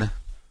one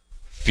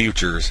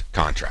futures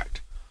contract.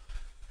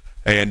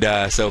 And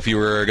so if you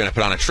were going to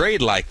put on a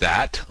trade like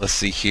that, let's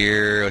see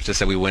here, let's just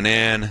say we went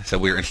in, so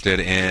we were interested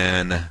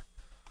in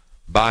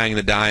buying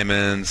the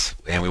diamonds,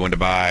 and we wanted to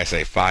buy,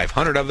 say,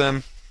 500 of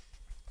them,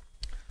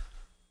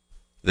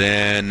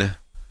 then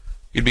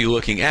you'd be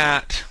looking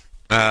at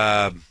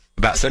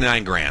about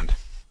 79 grand,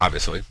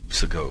 obviously,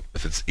 so go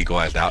if it's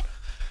equalized out,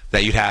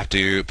 that you'd have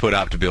to put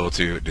up to be able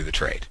to do the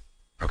trade.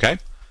 Okay?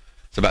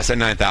 So about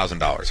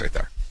 $79,000 right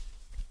there.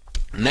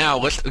 Now,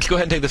 let's go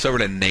ahead and take this over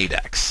to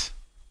Nadex.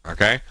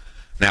 Okay?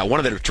 Now,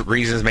 one of the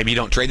reasons maybe you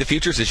don't trade the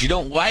futures is you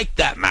don't like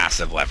that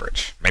massive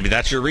leverage. Maybe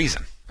that's your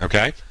reason.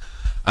 Okay?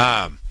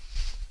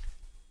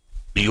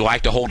 You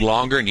like to hold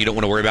longer and you don't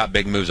want to worry about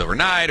big moves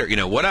overnight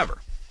or, whatever.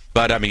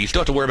 But, you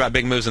still have to worry about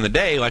big moves in the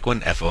day, like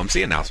when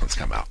FOMC announcements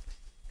come out.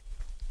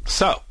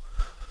 So,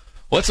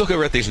 let's look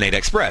over at these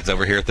Nadex spreads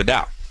over here at the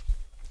Dow.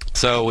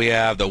 So, we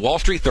have the Wall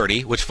Street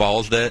 30, which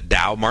follows the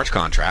Dow March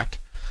contract.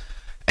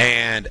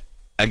 And,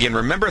 again,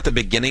 remember at the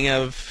beginning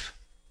of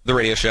the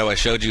radio show, I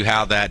showed you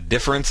how that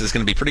difference is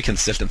going to be pretty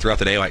consistent throughout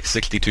the day, like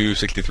 62,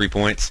 63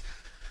 points.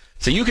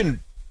 So, you can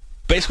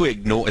basically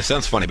ignore, it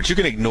sounds funny, but you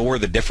can ignore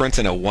the difference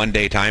in a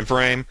one-day time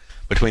frame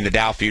between the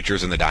Dow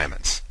futures and the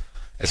diamonds,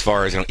 as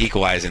far as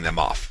equalizing them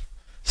off.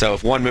 So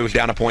if one moves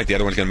down a point, the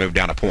other one's going to move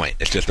down a point.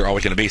 It's just they're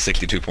always going to be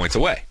 62 points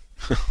away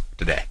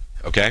today.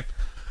 Okay,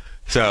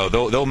 so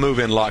they'll move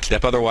in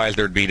lockstep. Otherwise,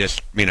 there'd be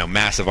just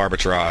massive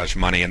arbitrage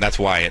money, and that's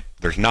why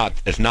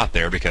it's not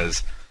there,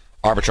 because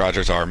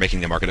arbitragers are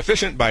making the market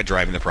efficient by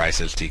driving the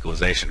prices to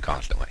equalization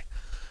constantly.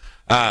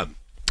 But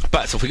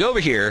so if we go over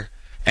here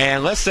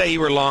and let's say you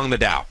were long the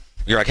Dow,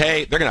 you're like,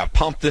 hey, they're going to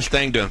pump this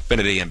thing to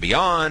infinity and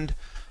beyond.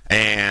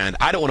 And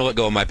I don't want to let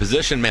go of my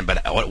position, man,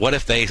 but what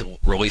if they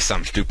release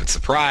some stupid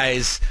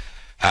surprise?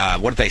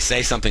 What if they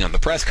say something on the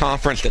press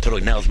conference that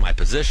totally nails my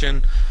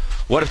position?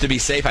 What if, to be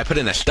safe, I put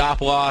in a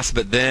stop loss,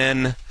 but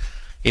then,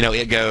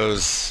 it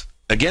goes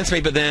against me,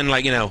 but then,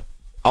 all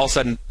of a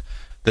sudden,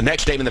 the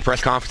next statement in the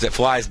press conference, it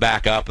flies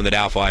back up, and the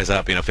Dow flies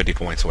up, 50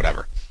 points or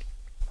whatever.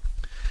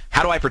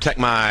 How do I protect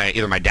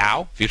either my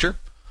Dow future,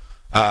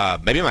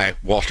 maybe my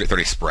Wall Street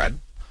 30 spread,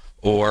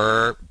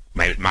 or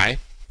maybe my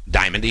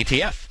Diamond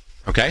ETF?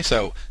 Okay,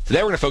 so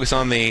today we're going to focus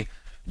on the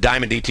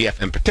Diamond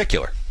ETF in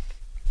particular.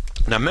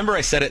 Now, remember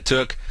I said it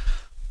took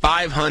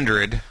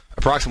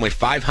approximately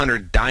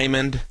 500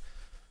 Diamond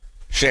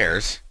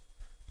shares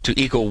to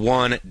equal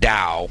one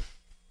Dow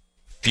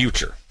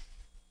future.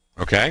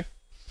 Okay?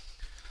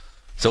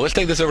 So let's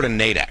take this over to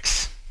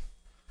Nadex.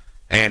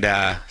 And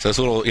so it's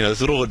a little, it's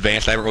a little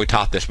advanced. I haven't really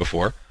taught this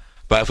before.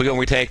 But if we go and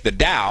we take the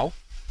Dow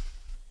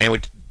and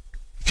we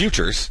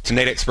futures to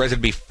Nadex spreads,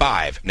 it'd be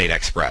 5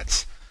 Nadex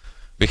spreads.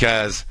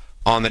 Because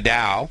on the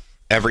Dow,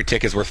 every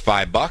tick is worth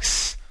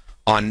 $5.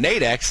 On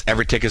Nadex,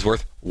 every tick is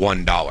worth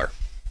 $1.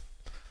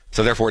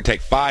 So therefore, it'd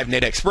take 5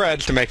 Nadex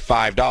spreads to make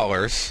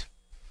 $5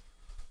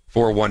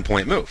 for a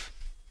 1-point move,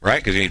 right?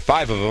 Because you need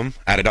 5 of them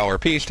at $1 a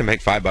piece to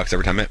make $5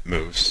 every time it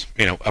moves,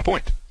 a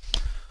point.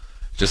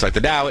 Just like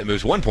the Dow, it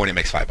moves 1 point, it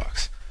makes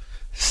 $5.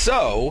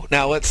 So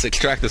now let's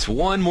extract this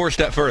one more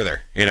step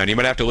further. And you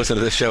might have to listen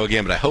to this show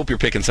again, but I hope you're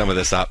picking some of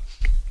this up.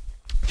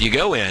 If you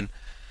go in,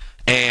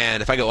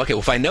 and if I go, okay,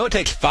 well, if I know it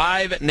takes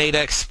 5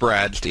 Nadex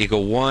spreads to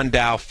equal one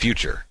Dow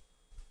future,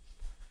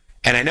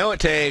 and I know it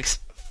takes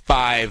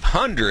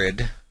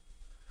 500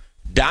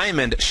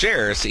 Diamond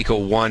shares to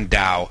equal one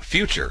Dow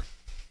future,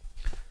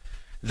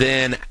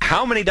 then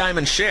how many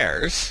Diamond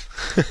shares,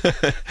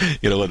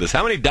 love this,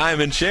 how many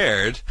Diamond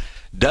shares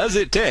does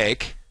it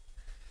take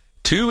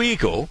to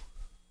equal,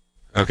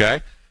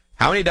 okay,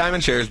 how many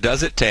Diamond shares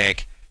does it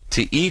take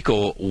to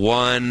equal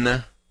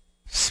one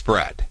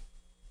spread?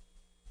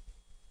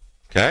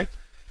 Okay,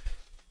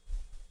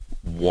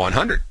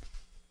 100.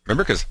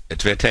 Remember, because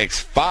if it takes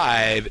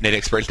 5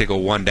 Nadex spreads to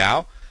equal one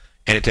Dow,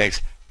 and it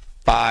takes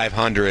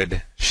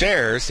 500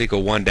 shares to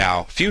equal one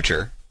Dow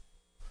future,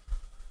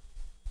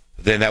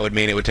 then that would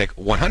mean it would take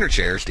 100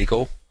 shares to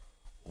equal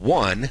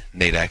one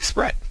Nadex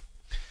spread.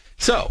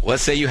 So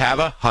let's say you have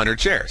 100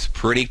 shares,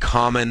 pretty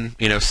common,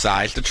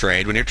 size to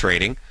trade when you're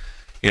trading,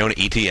 in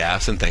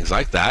ETFs and things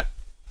like that.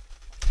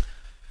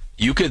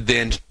 You could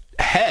then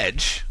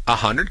hedge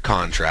 100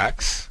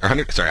 contracts, or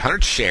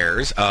 100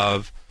 shares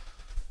of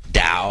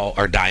Dow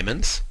or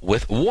diamonds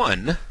with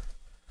one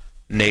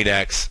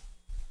Nadex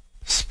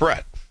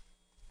spread.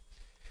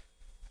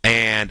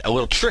 And a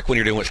little trick when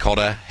you're doing what's called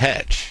a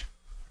hedge.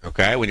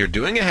 Okay, when you're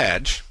doing a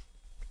hedge,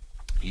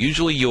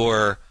 usually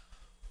your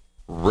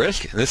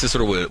risk, and this is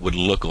sort of what it would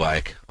look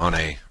like on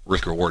a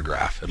risk-reward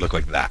graph. It'd look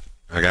like that.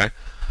 Okay,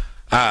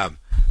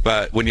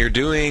 but when you're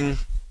doing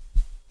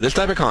this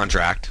type of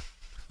contract,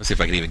 let's see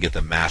if I can even get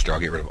the master. I'll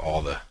get rid of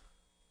all the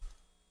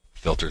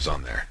filters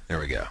on there. There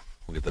we go.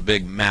 We'll get the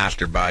big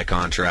master buy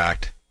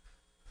contract,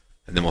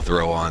 and then we'll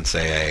throw on,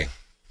 say,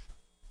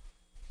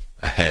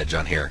 a hedge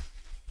on here.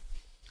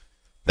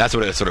 That's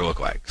what it sort of look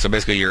like. So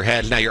basically, you're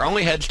hedged. Now, you're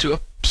only hedged to a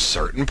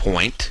certain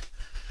point,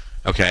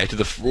 okay, to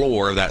the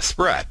floor of that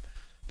spread.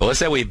 But let's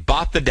say we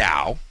bought the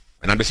Dow,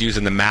 and I'm just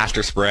using the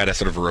master spread as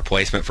sort of a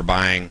replacement for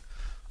buying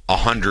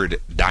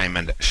 100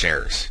 diamond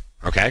shares,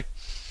 okay,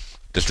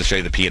 just to show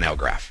you the P&L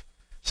graph.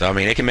 So,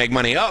 it can make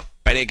money up,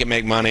 and it can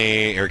make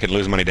money, or it can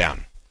lose money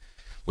down.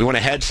 We want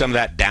to hedge some of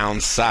that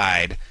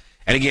downside.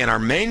 And again, our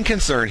main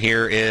concern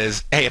here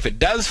is, hey, if it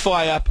does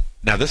fly up,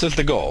 now this is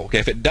the goal, okay,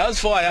 if it does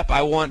fly up,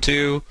 I want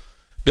to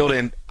build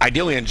in,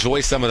 ideally enjoy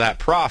some of that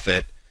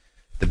profit.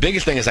 The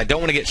biggest thing is I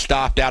don't want to get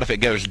stopped out if it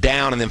goes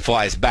down and then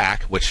flies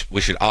back, which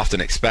we should often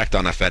expect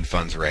on a Fed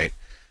funds rate.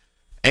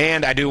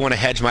 and I do want to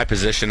hedge my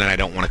position and I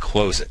don't want to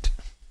close it.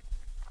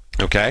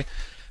 Okay?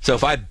 So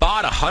if I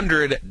bought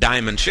 100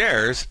 diamond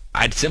shares,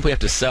 I'd simply have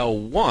to sell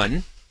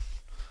one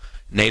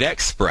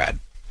Nadex spread.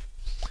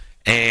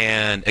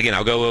 And again,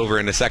 I'll go over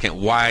in a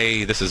second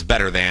why this is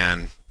better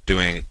than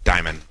doing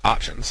diamond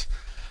options.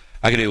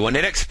 I can do one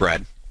Nadex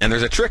spread, and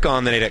there's a trick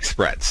on the Nadex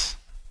spreads.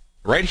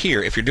 Right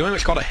here, if you're doing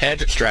what's called a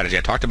hedge strategy,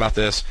 I talked about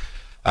this,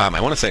 I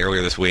want to say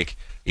earlier this week,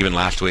 even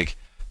last week,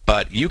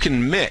 but you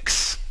can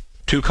mix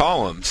two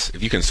columns.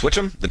 If you can switch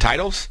them, the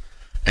titles,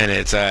 and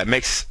it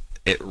makes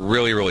it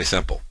really, really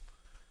simple.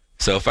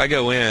 So if I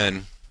go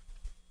in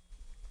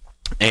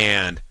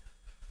and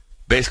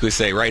basically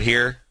say right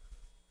here,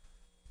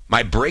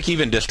 my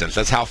break-even distance,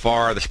 that's how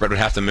far the spread would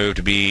have to move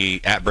to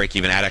be at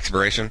break-even at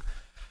expiration.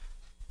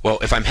 Well,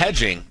 if I'm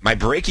hedging, my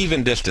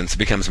break-even distance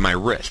becomes my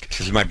risk.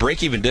 Because my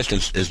break-even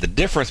distance is the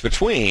difference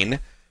between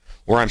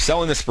where I'm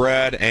selling the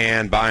spread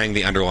and buying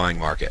the underlying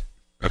market.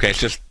 Okay, it's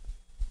just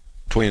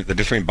the difference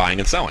between buying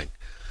and selling.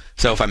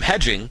 So if I'm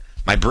hedging,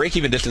 my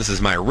break-even distance is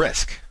my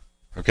risk.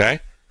 Okay?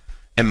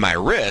 And my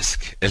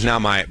risk is now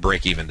my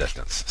break-even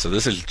distance. So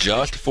this is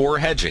just for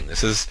hedging.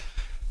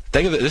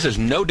 Think of it, this is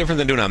no different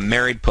than doing a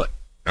married put.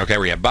 Okay,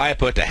 where you buy a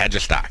put to hedge a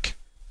stock.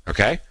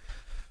 Okay?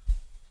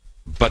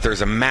 But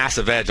there's a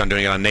massive edge on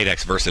doing it on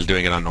Nadex versus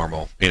doing it on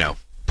normal,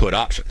 put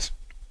options.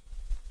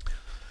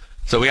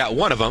 So we got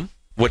one of them,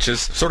 which is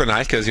sort of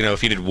nice because,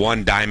 if you did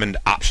one diamond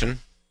option,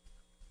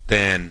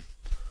 then,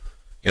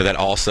 that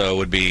also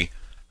would be,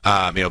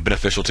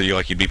 beneficial to you.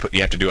 Like you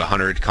have to do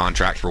 100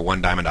 contracts for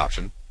one diamond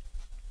option.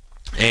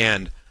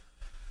 And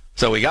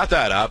so we got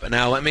that up. And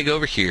now let me go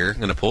over here. I'm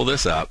going to pull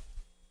this up.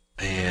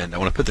 And I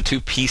want to put the two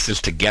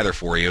pieces together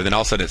for you. And then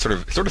all of a sudden it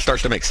sort of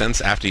starts to make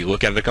sense after you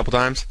look at it a couple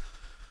times.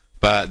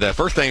 But the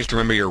first thing is to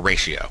remember your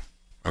ratio.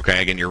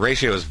 Okay, again, your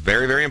ratio is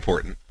very, very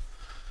important.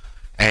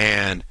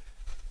 And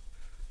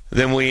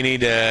then we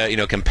need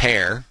to,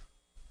 compare.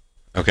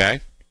 Okay?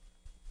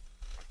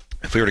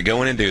 If we were to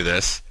go in and do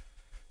this,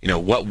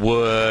 what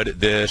would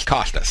this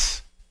cost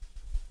us?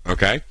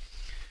 Okay?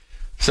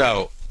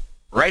 So,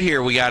 right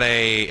here we got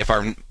if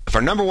our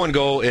number one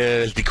goal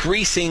is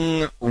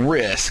decreasing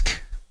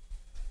risk,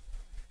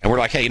 and we're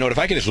like, hey, if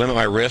I could just limit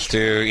my risk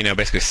to,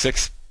 basically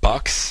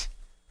 $6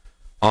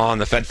 on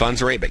the Fed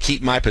funds rate, but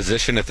keep my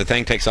position, if the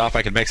thing takes off,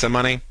 I could make some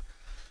money.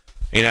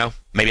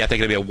 Maybe I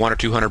think it'll be a 100 or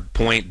 200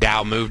 point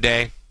Dow move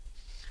day.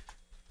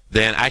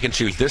 Then I can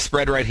choose this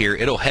spread right here.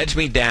 It'll hedge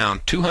me down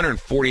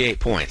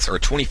 248 points, or a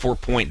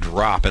 24-point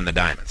drop in the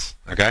diamonds.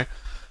 Okay?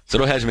 So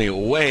it'll hedge me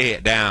way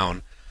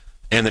down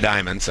in the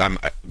diamonds. I'm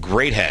a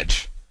great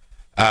hedge.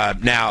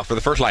 Now, for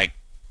the first,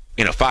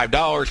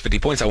 $5, 50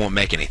 points, I won't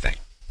make anything.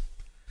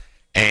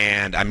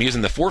 And I'm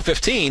using the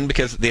 4:15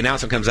 because the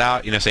announcement comes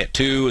out, say at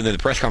 2, and then the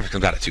press conference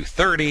comes out at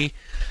 2:30.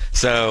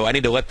 So I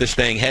need to let this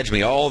thing hedge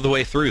me all the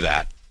way through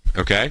that.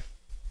 Okay?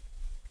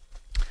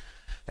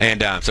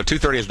 And so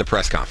 2:30 is the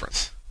press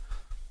conference.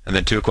 And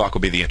then 2 o'clock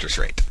will be the interest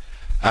rate.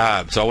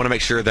 So I want to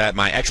make sure that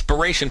my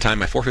expiration time,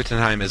 my 4:15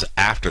 time, is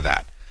after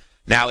that.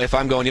 Now, if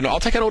I'm going, I'll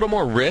take out a little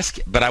more risk,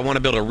 but I want to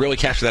be able to really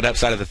capture that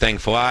upside if the thing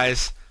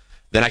flies,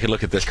 then I could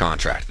look at this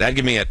contract. That'd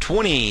give me a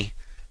 $20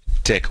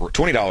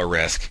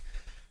 risk.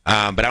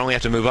 But I only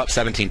have to move up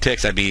 17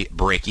 ticks. I'd be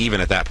break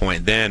even at that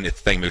point. Then if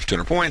the thing moves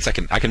 200 points, I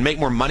can make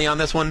more money on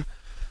this one,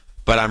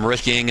 but I'm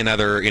risking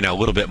another, a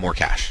little bit more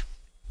cash.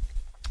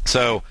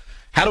 So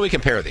how do we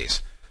compare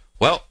these?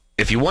 Well,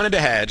 if you wanted to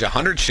hedge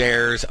 100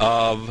 shares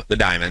of the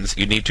diamonds,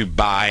 you need to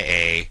buy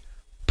a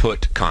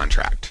put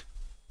contract,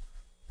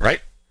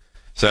 right?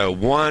 So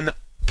one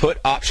put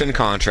option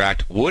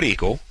contract would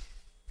equal,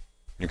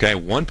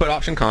 one put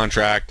option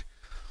contract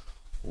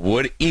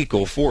would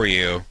equal for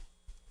you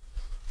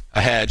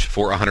a hedge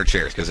for 100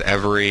 shares, because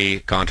every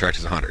contract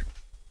is 100.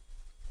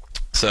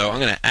 So I'm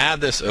going to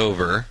add this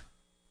over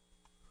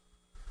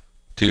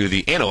to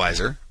the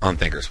analyzer on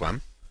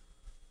Thinkorswim.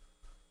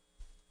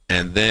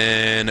 And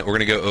then we're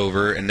going to go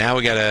over, and now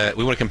we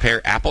want to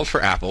compare apples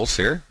for apples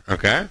here,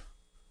 okay?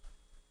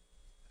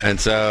 And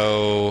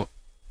so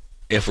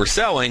if we're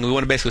selling, we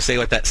want to basically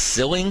say that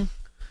ceiling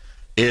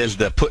is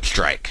the put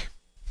strike,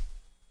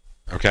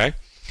 okay?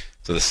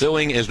 So the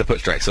ceiling is the put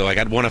strike. So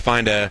I'd want to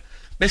find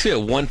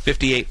basically a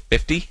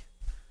 158.50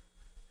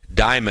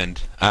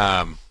 diamond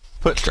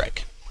put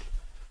strike.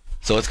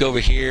 So let's go over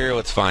here.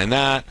 Let's find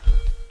that.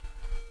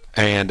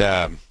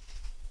 And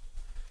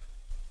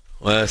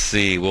let's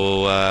see.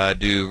 We'll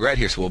do right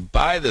here. So we'll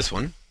buy this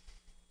one.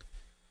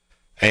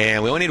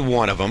 And we only need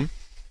one of them.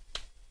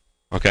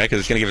 Okay, because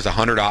it's going to give us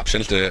 100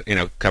 options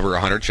to, cover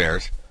 100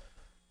 shares.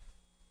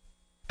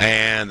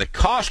 And the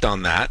cost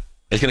on that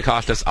is going to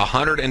cost us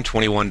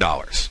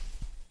 $121.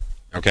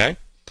 Okay?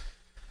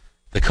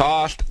 The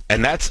cost,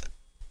 and that's,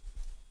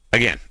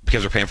 again,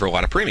 because we're paying for a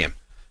lot of premium.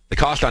 The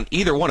cost on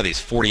either one of these,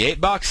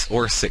 $48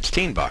 or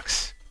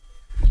 $16.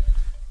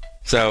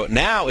 So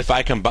now if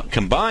I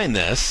combine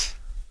this,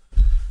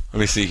 let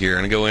me see here.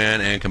 I'm going to go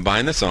in and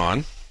combine this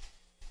on.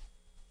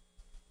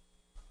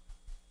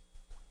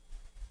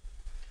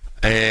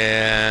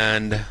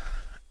 And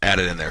add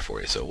it in there for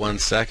you. So 1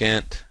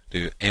 second.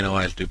 Do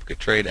analyze duplicate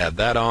trade, add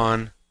that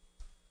on.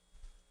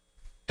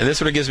 And this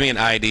sort of gives me an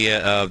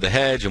idea of the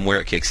hedge and where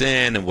it kicks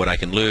in and what I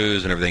can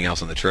lose and everything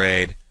else on the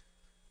trade.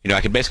 You know,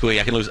 I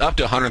can lose up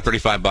to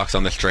 $135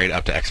 on this trade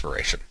up to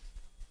expiration.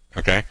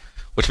 Okay?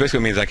 Which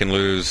basically means I can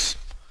lose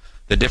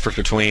the difference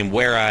between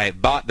where I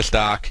bought the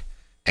stock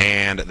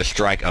and the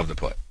strike of the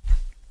put.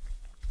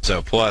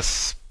 So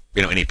plus,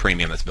 you know, any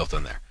premium that's built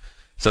in there.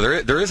 So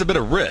there is a bit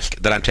of risk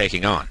that I'm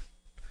taking on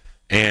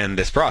in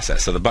this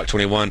process. So the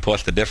 $1.21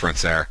 plus the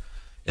difference there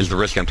is the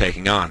risk I'm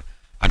taking on.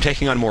 I'm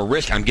taking on more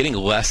risk. I'm getting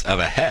less of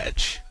a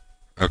hedge.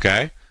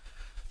 Okay?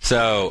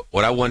 So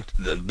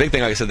the big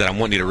thing, like I said, that I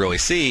want you to really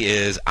see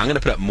is I'm going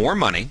to put up more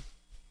money.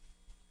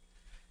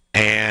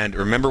 And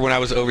remember when I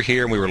was over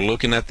here and we were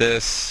looking at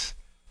this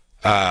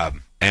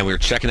and we were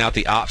checking out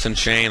the option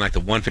chain, like the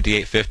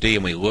 158.50,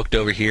 and we looked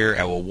over here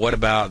at, well, what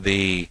about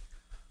the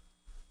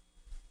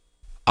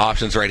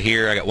options right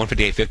here? I got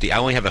 158.50. I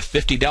only have a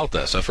 50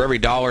 delta. So for every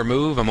dollar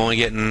move, I'm only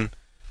getting,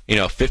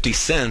 50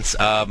 cents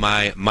of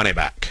my money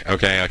back,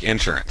 okay, like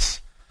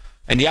insurance.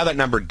 And yeah, that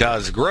number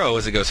does grow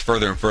as it goes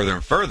further and further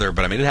and further,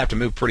 but I mean, it'd have to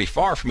move pretty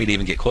far for me to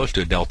even get close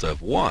to a delta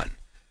of 1.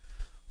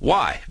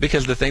 Why?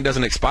 Because the thing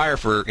doesn't expire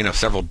for,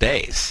 several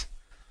days.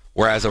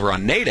 Whereas over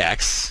on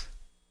Nadex,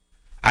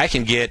 I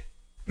can get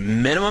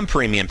minimum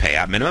premium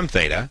payout, minimum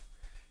theta.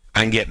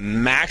 I can get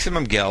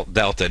maximum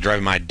delta,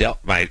 driving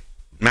my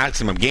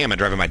maximum gamma,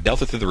 driving my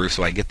delta through the roof,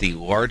 so I get the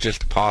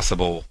largest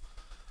possible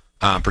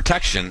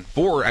protection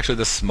for actually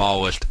the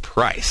smallest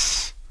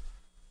price.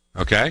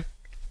 Okay?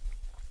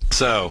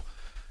 So,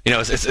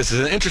 it's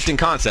an interesting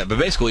concept, but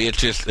basically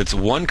it's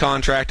one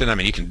contract, and I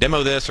mean, you can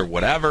demo this or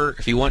whatever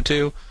if you want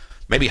to.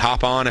 Maybe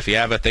hop on if you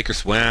have a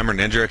Thinkorswim or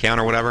Ninja account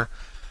or whatever,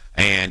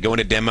 and go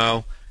into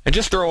demo, and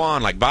just throw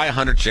on, like, buy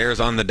 100 shares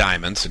on the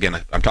diamonds.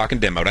 Again, I'm talking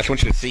demo. I just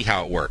want you to see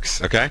how it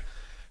works, okay?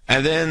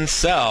 And then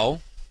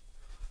sell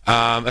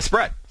a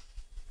spread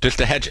just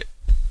to hedge it.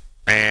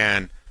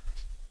 And,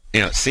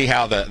 see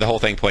how the whole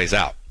thing plays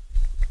out.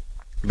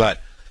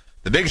 But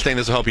the biggest thing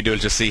this will help you do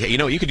is just see,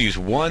 you could use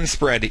one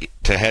spread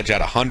to hedge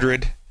out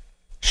 100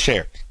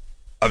 shares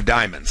of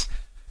diamonds.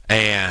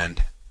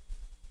 And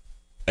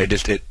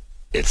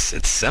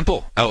it's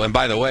simple. Oh, and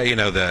by the way,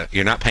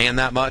 you're not paying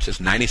that much. It's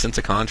 90 cents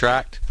a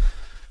contract.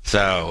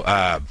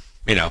 So,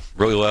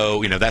 really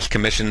low, that's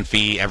commission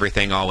fee,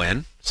 everything all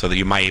in. So that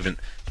you might even,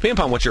 depending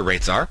upon what your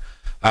rates are,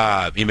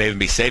 you may even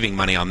be saving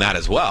money on that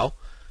as well.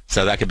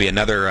 So that could be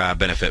another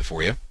benefit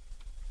for you.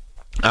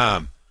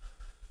 And,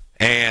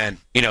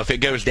 if it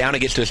goes down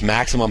and gets to its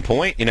maximum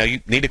point, you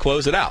need to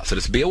close it out. So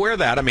just be aware of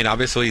that. I mean,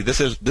 obviously,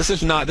 this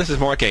is more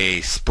like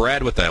a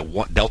spread with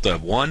a delta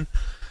of 1.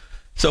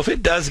 So if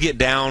it does get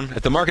down,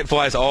 if the market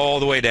flies all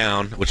the way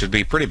down, which would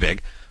be pretty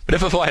big, but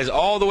if it flies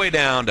all the way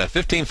down to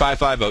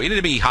 15,550, you need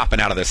to be hopping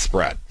out of this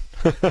spread.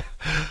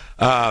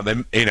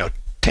 And,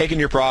 taking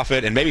your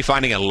profit and maybe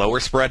finding a lower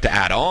spread to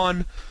add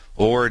on,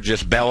 or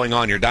just belling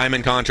on your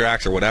diamond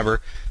contracts or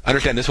whatever.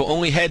 Understand, this will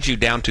only hedge you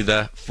down to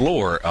the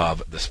floor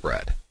of the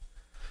spread.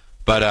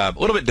 But a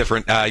little bit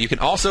different. You can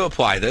also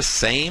apply this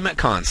same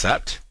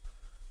concept,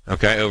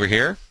 okay, over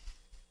here.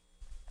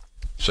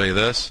 Show you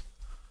this.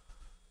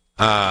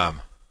 And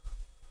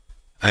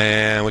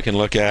we can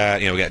look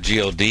at, we got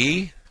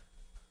GLD,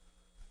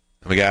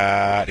 we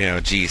got,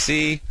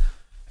 GC,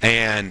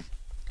 and,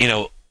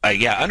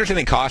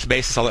 understanding cost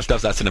basis, all that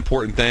stuff, that's an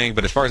important thing.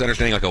 But as far as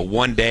understanding like a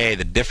 1 day,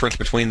 the difference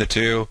between the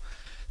two,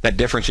 that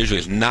difference usually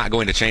is not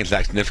going to change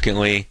that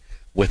significantly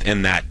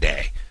within that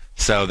day.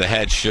 So the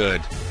hedge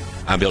should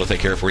be able to take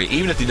care of it for you.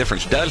 Even if the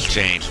difference does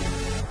change,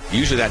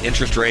 usually that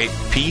interest rate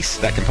piece,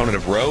 that component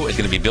of row, is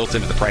going to be built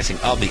into the pricing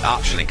of the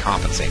option and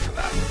compensate for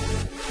that.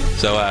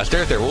 So stay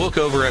right there. We'll look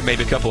over at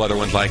maybe a couple other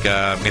ones like,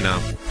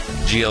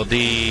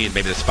 GLD,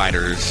 maybe the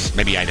spiders,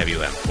 maybe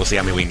IWM. We'll see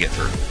how many we can get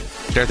through.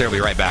 Stay right there. We'll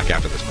be right back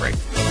after this break.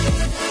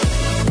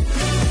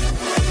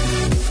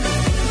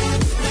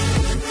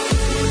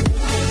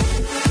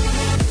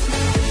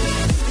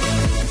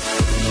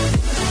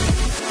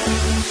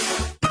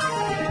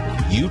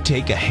 You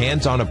take a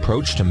hands-on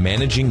approach to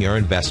managing your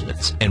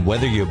investments. And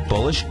whether you're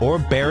bullish or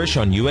bearish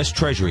on U.S.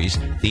 Treasuries,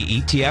 the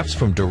ETFs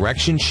from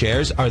Direction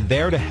Shares are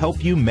there to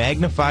help you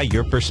magnify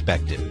your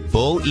perspective.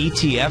 Bull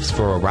ETFs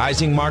for a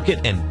rising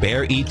market and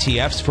bear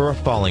ETFs for a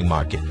falling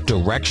market.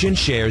 Direction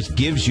Shares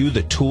gives you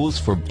the tools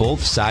for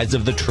both sides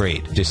of the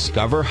trade.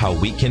 Discover how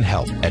we can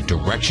help at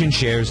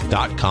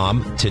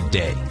DirectionShares.com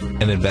today.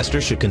 An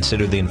investor should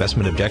consider the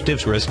investment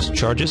objectives, risks,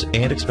 charges,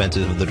 and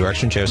expenses of the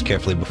Direction Shares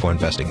carefully before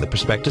investing. The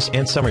prospectus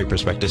and summary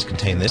prospectus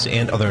contain this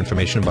and other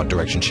information about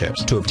Direction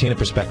Shares. To obtain a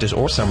prospectus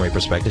or summary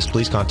prospectus,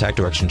 please contact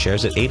Direction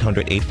Shares at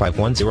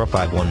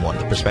 800-851-0511.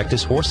 The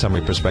prospectus or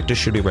summary prospectus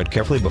should be read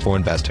carefully before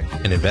investing.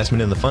 An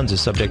investment in the funds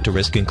is subject to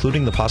risk,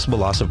 including the possible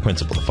loss of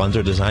principal. The funds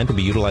are designed to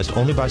be utilized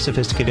only by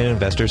sophisticated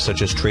investors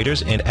such as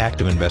traders and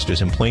active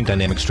investors employing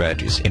dynamic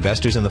strategies.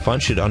 Investors in the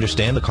fund should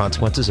understand the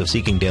consequences of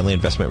seeking daily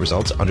investment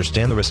results,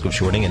 understand the risk of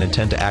shorting, and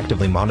intend to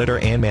actively monitor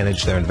and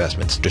manage their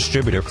investments.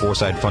 Distributor,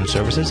 Foreside Fund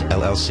Services,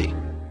 LLC.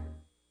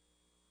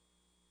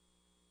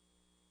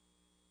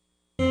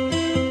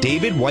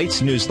 David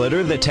White's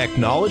newsletter, The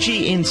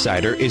Technology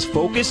Insider, is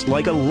focused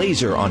like a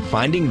laser on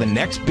finding the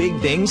next big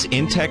things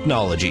in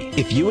technology.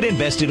 If you had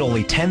invested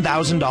only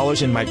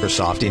 $10,000 in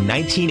Microsoft in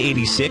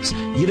 1986,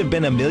 you'd have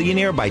been a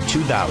millionaire by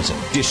 2000.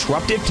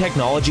 Disruptive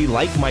technology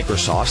like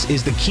Microsoft's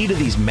is the key to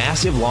these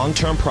massive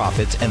long-term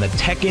profits, and the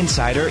Tech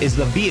Insider is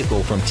the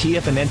vehicle from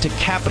TFNN to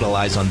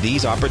capitalize on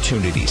these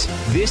opportunities.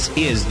 This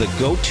is the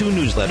go-to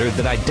newsletter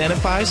that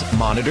identifies,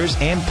 monitors,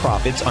 and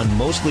profits on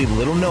mostly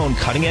little-known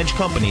cutting-edge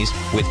companies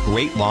with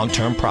great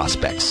long-term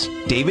prospects.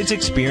 David's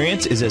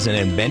experience is as an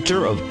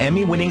inventor of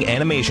Emmy-winning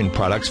animation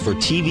products for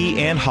TV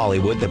and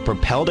Hollywood that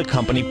propelled a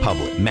company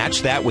public.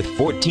 Match that with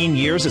 14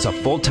 years as a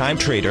full-time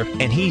trader,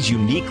 and he's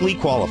uniquely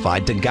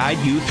qualified to guide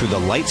you through the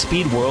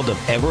light-speed world of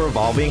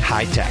ever-evolving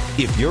high-tech.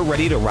 If you're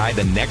ready to ride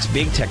the next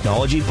big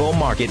technology bull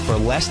market for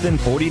less than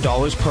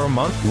 $40 per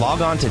month,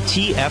 log on to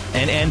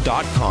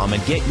TFNN.com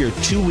and get your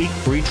 2-week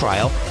free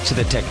trial to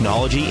the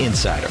Technology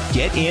Insider.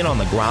 Get in on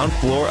the ground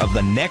floor of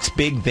the next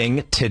big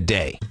thing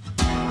today.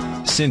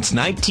 Since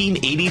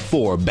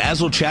 1984,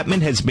 Basil Chapman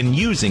has been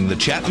using the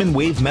Chapman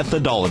Wave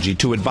methodology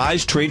to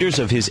advise traders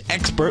of his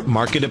expert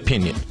market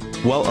opinion.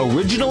 While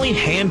originally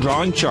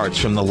hand-drawing charts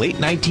from the late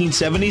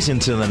 1970s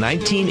into the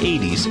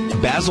 1980s,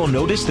 Basil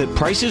noticed that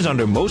prices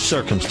under most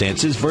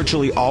circumstances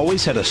virtually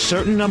always had a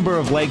certain number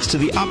of legs to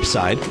the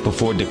upside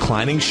before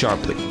declining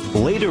sharply.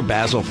 Later,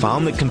 Basil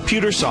found that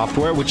computer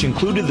software, which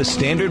included the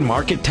standard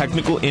market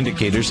technical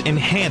indicators,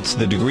 enhanced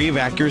the degree of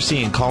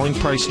accuracy in calling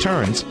price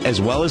turns, as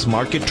well as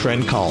market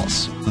trend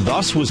calls.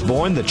 Thus was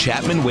born the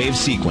Chapman Wave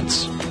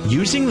sequence.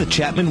 Using the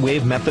Chapman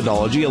Wave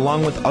methodology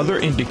along with other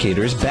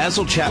indicators,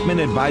 Basil Chapman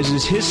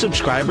advises his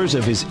subscribers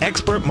of his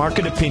expert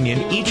market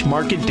opinion each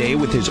market day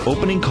with his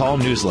opening call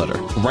newsletter.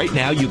 Right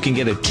now, you can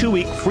get a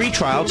 2-week free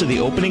trial to the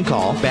opening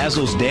call,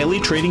 Basil's daily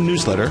trading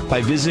newsletter,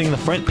 by visiting the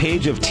front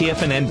page of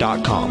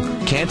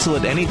TFNN.com. Cancel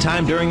at any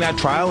time during that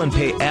trial and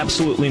pay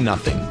absolutely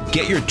nothing.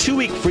 Get your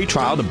 2-week free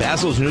trial to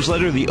Basil's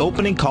newsletter, The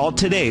Opening Call,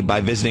 today by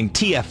visiting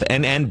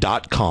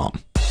TFNN.com.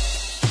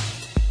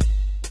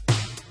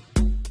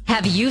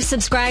 Have you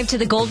subscribed to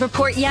the Gold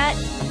Report yet?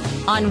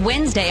 On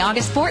Wednesday,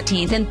 August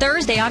 14th and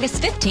Thursday,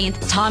 August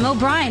 15th, Tom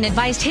O'Brien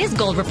advised his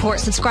Gold Report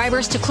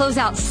subscribers to close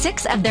out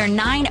 6 of their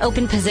 9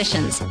 open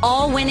positions,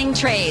 all winning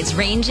trades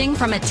ranging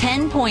from a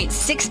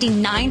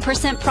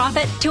 10.69%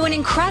 profit to an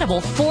incredible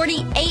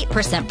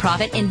 48%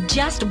 profit in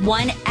just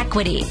one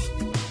equity.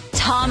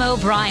 Tom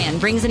O'Brien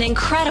brings an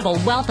incredible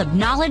wealth of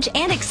knowledge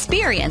and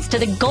experience to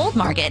the gold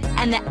market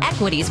and the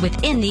equities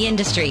within the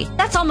industry.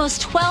 That's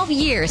almost 12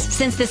 years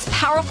since this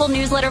powerful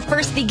newsletter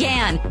first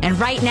began. And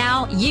right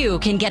now, you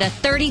can get a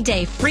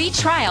 30-day free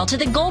trial to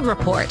the Gold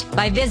Report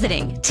by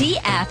visiting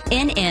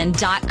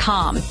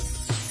TFNN.com.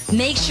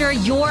 Make sure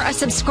you're a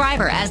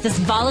subscriber as this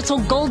volatile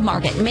gold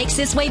market makes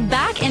its way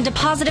back into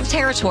positive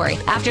territory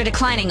after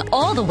declining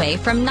all the way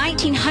from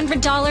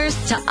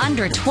 $1,900 to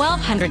under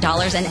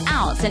 $1,200 an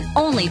ounce in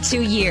only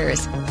 2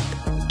 years.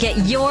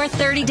 Get your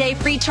 30-day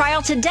free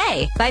trial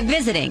today by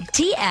visiting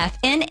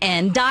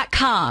TFNN.com.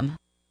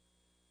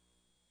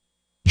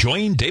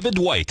 Join David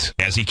White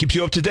as he keeps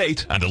you up to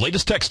date on the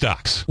latest tech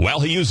stocks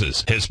while he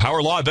uses his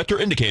Power Law Vector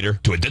Indicator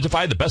to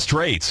identify the best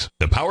trades.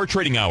 The Power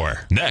Trading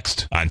Hour,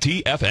 next on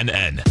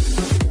TFNN.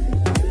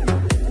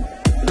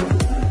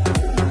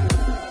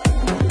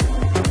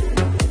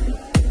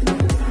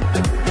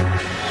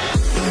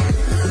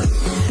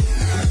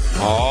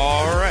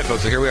 All right,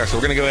 folks, so here we are. So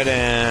we're going to go ahead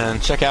and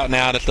check out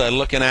now, just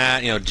looking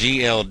at,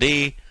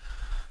 GLD,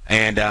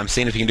 and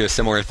seeing if you can do a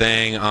similar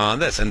thing on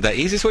this. And the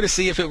easiest way to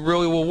see if it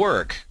really will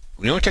work,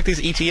 we want to check these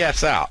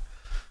ETFs out.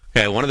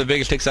 Okay, one of the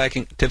biggest tips I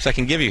can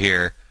give you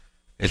here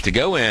is to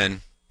go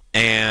in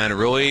and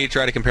really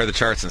try to compare the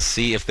charts and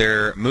see if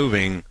they're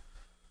moving,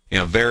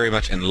 very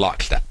much in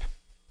lockstep.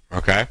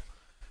 Okay,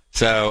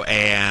 so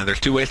and there's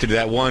 2 ways to do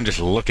that. 1, just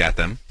look at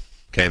them,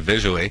 okay,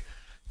 visually.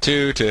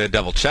 2, to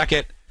double check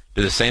it.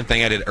 Do the same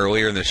thing I did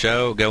earlier in the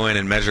show. Go in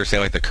and measure, say,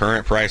 like the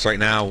current price right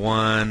now,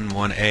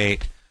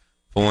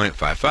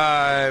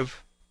 118.55.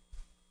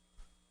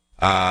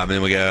 And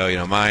then we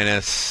go,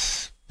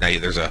 minus. Now,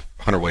 there's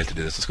 100 ways to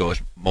do this. Let's go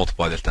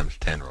multiply this times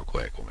 10 real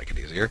quick. We'll make it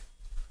easier.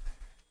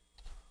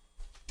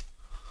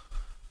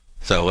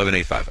 So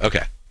 1185.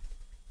 Okay.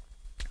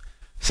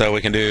 So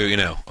we can do,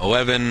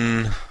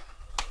 11.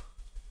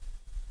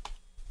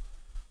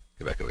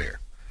 Get back over here.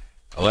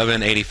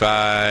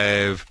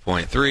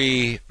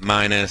 1185.3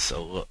 minus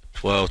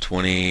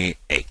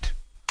 1228.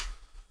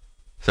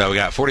 So we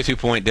got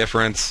 42-point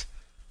difference.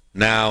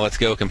 Now let's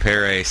go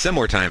compare a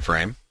similar time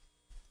frame.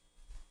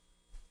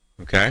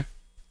 Okay.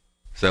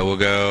 So we'll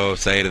go,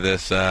 say, to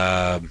this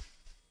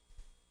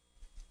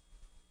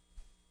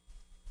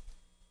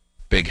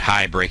big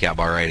high breakout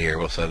bar right here.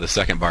 We'll say the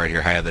second bar right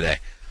here, high of the day.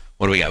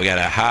 What do we got? We got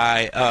a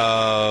high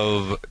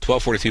of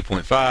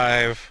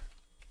 1242.5.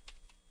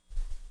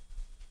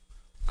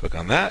 Click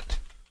on that.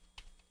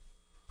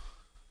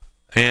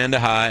 And a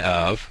high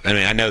of,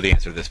 I know the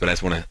answer to this, but I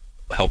just want to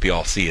help you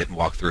all see it and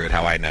walk through it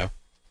how I know.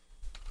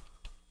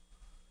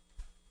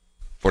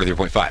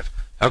 43.5.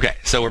 Okay,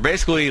 so we're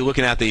basically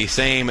looking at the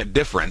same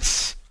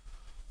difference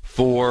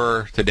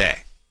for today.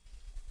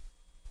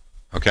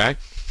 Okay?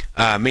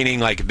 Meaning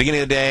like at the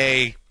beginning of the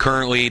day,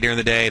 currently during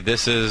the day,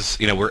 this is,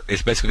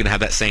 it's basically going to have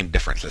that same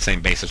difference, the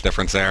same basis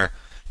difference there.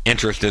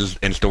 Interest is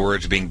in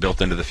storage being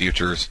built into the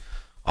futures,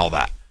 all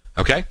that.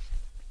 Okay?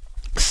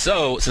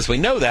 So, since we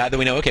know that, then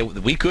we know, okay,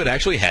 we could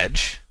actually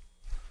hedge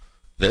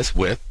this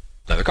with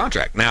another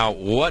contract. Now,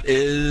 what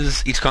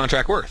is each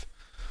contract worth?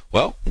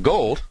 Well,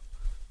 gold,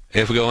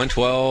 if we go in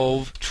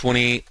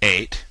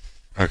 1228,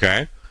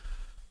 okay,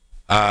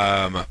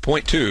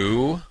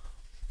 0.2,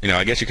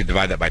 I guess you could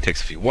divide that by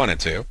ticks if you wanted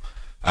to.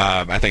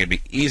 I think it'd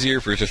be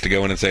easier for us just to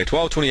go in and say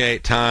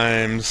 1228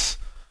 times,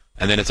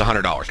 and then it's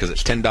 $100, because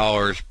it's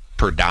 $10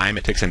 per dime.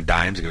 It ticks in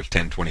dimes. It goes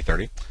 10, 20,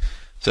 30.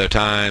 So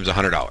times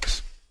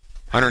 $100.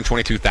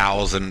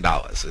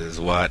 $122,000 is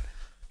what.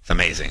 It's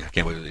amazing. I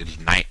can't believe it was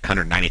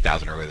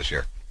 $190,000 earlier this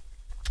year.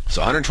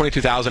 So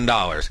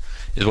 $122,000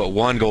 is what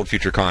one gold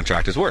future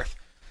contract is worth.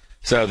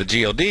 So the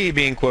GLD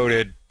being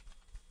quoted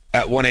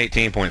at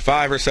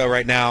 118.5 or so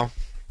right now.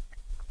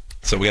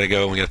 So we got to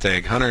go and we got to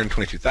take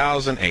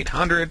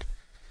 122,800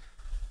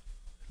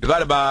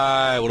 divided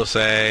by, we'll just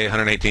say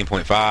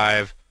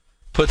 118.5,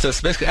 puts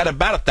us basically at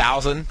about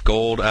 1,000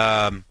 gold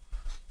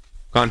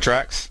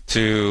contracts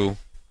to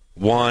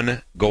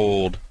one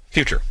gold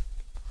future.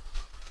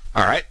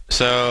 All right,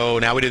 so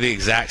now we do the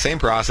exact same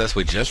process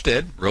we just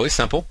did, really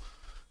simple.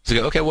 So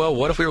we go, okay, well,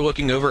 what if we were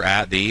looking over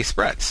at the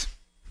spreads?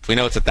 If we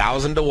know it's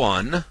 1,000 to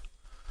 1,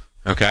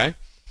 okay,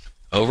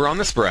 over on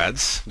the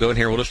spreads, go in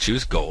here, we'll just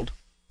choose gold.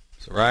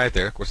 So right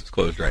there, of course it's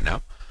closed right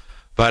now.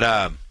 But,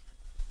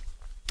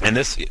 and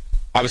this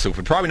obviously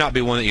would probably not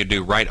be one that you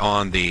do right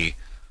on the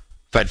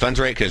Fed funds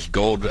rate, because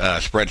gold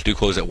spreads do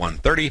close at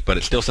 130, but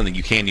it's still something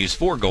you can use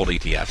for gold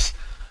ETFs.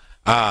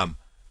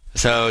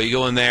 So you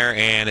go in there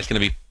and it's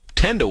going to be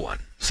 10 to 1.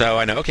 So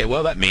I know, okay,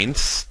 well, that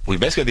means we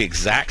basically have the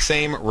exact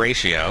same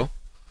ratio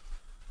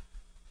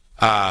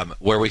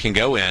where we can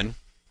go in,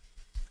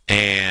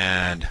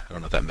 and I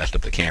don't know if that messed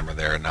up the camera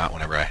there or not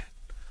whenever I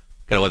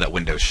got to let that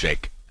window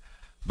shake.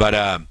 But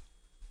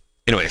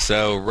anyway,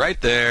 so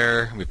right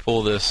there, let me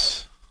pull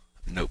this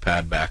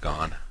notepad back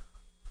on.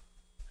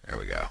 There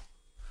we go.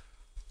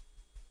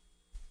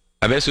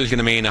 I basically is going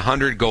to mean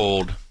 100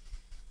 gold,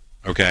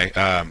 okay,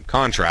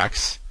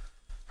 contracts,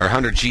 or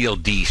 100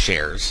 GLD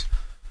shares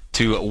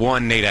to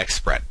one Nadex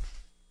spread.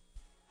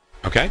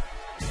 Okay?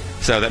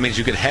 So that means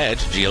you could hedge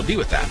GLD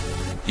with that.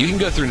 You can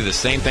go through and do the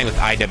same thing with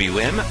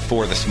IWM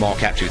for the small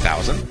cap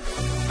 2000.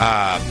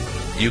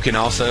 You can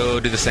also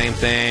do the same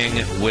thing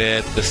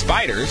with the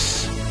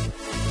spiders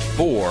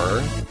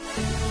for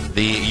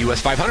the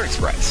US 500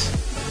 spreads.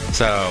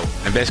 So,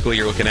 and basically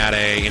you're looking at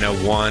a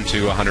 1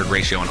 to 100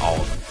 ratio on all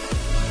of them.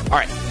 All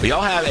right, well,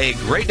 y'all have a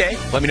great day.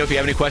 Let me know if you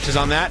have any questions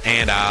on that,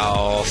 and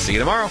I'll see you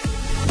tomorrow.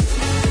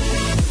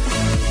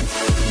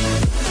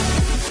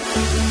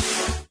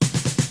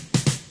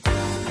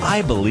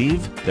 I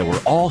believe that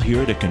we're all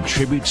here to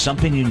contribute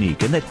something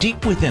unique, and that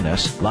deep within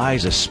us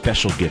lies a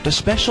special gift, a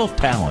special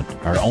talent,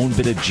 our own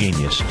bit of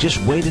genius, just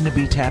waiting to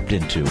be tapped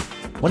into.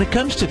 When it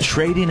comes to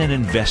trading and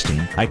investing,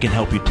 I can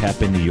help you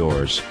tap into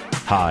yours.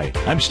 Hi,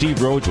 I'm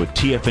Steve Rhodes with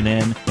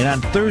TFNN, and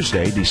on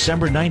Thursday,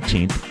 December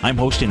 19th, I'm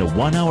hosting a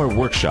 1-hour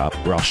workshop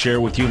where I'll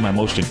share with you my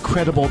most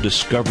incredible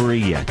discovery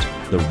yet,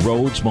 the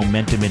Rhodes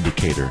Momentum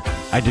Indicator.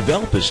 I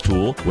developed this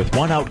tool with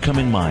one outcome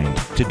in mind,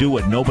 to do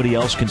what nobody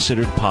else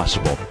considered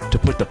possible, to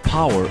put the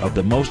power of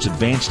the most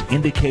advanced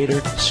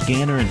indicator,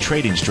 scanner, and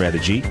trading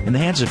strategy in the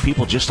hands of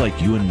people just like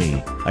you and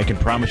me. I can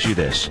promise you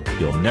this,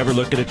 you'll never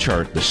look at a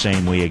chart the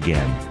same way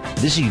again.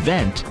 This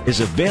event is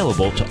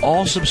available to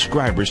all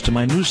subscribers to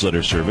my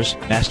newsletter service,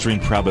 Mastering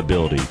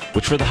Probability,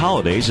 which for the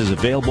holidays is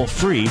available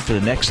free for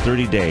the next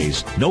 30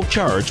 days. No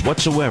charge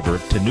whatsoever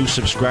to new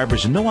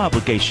subscribers and no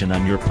obligation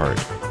on your part.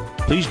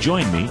 Please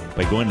join me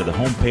by going to the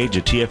homepage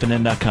at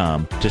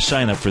TFNN.com to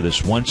sign up for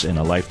this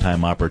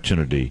once-in-a-lifetime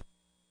opportunity.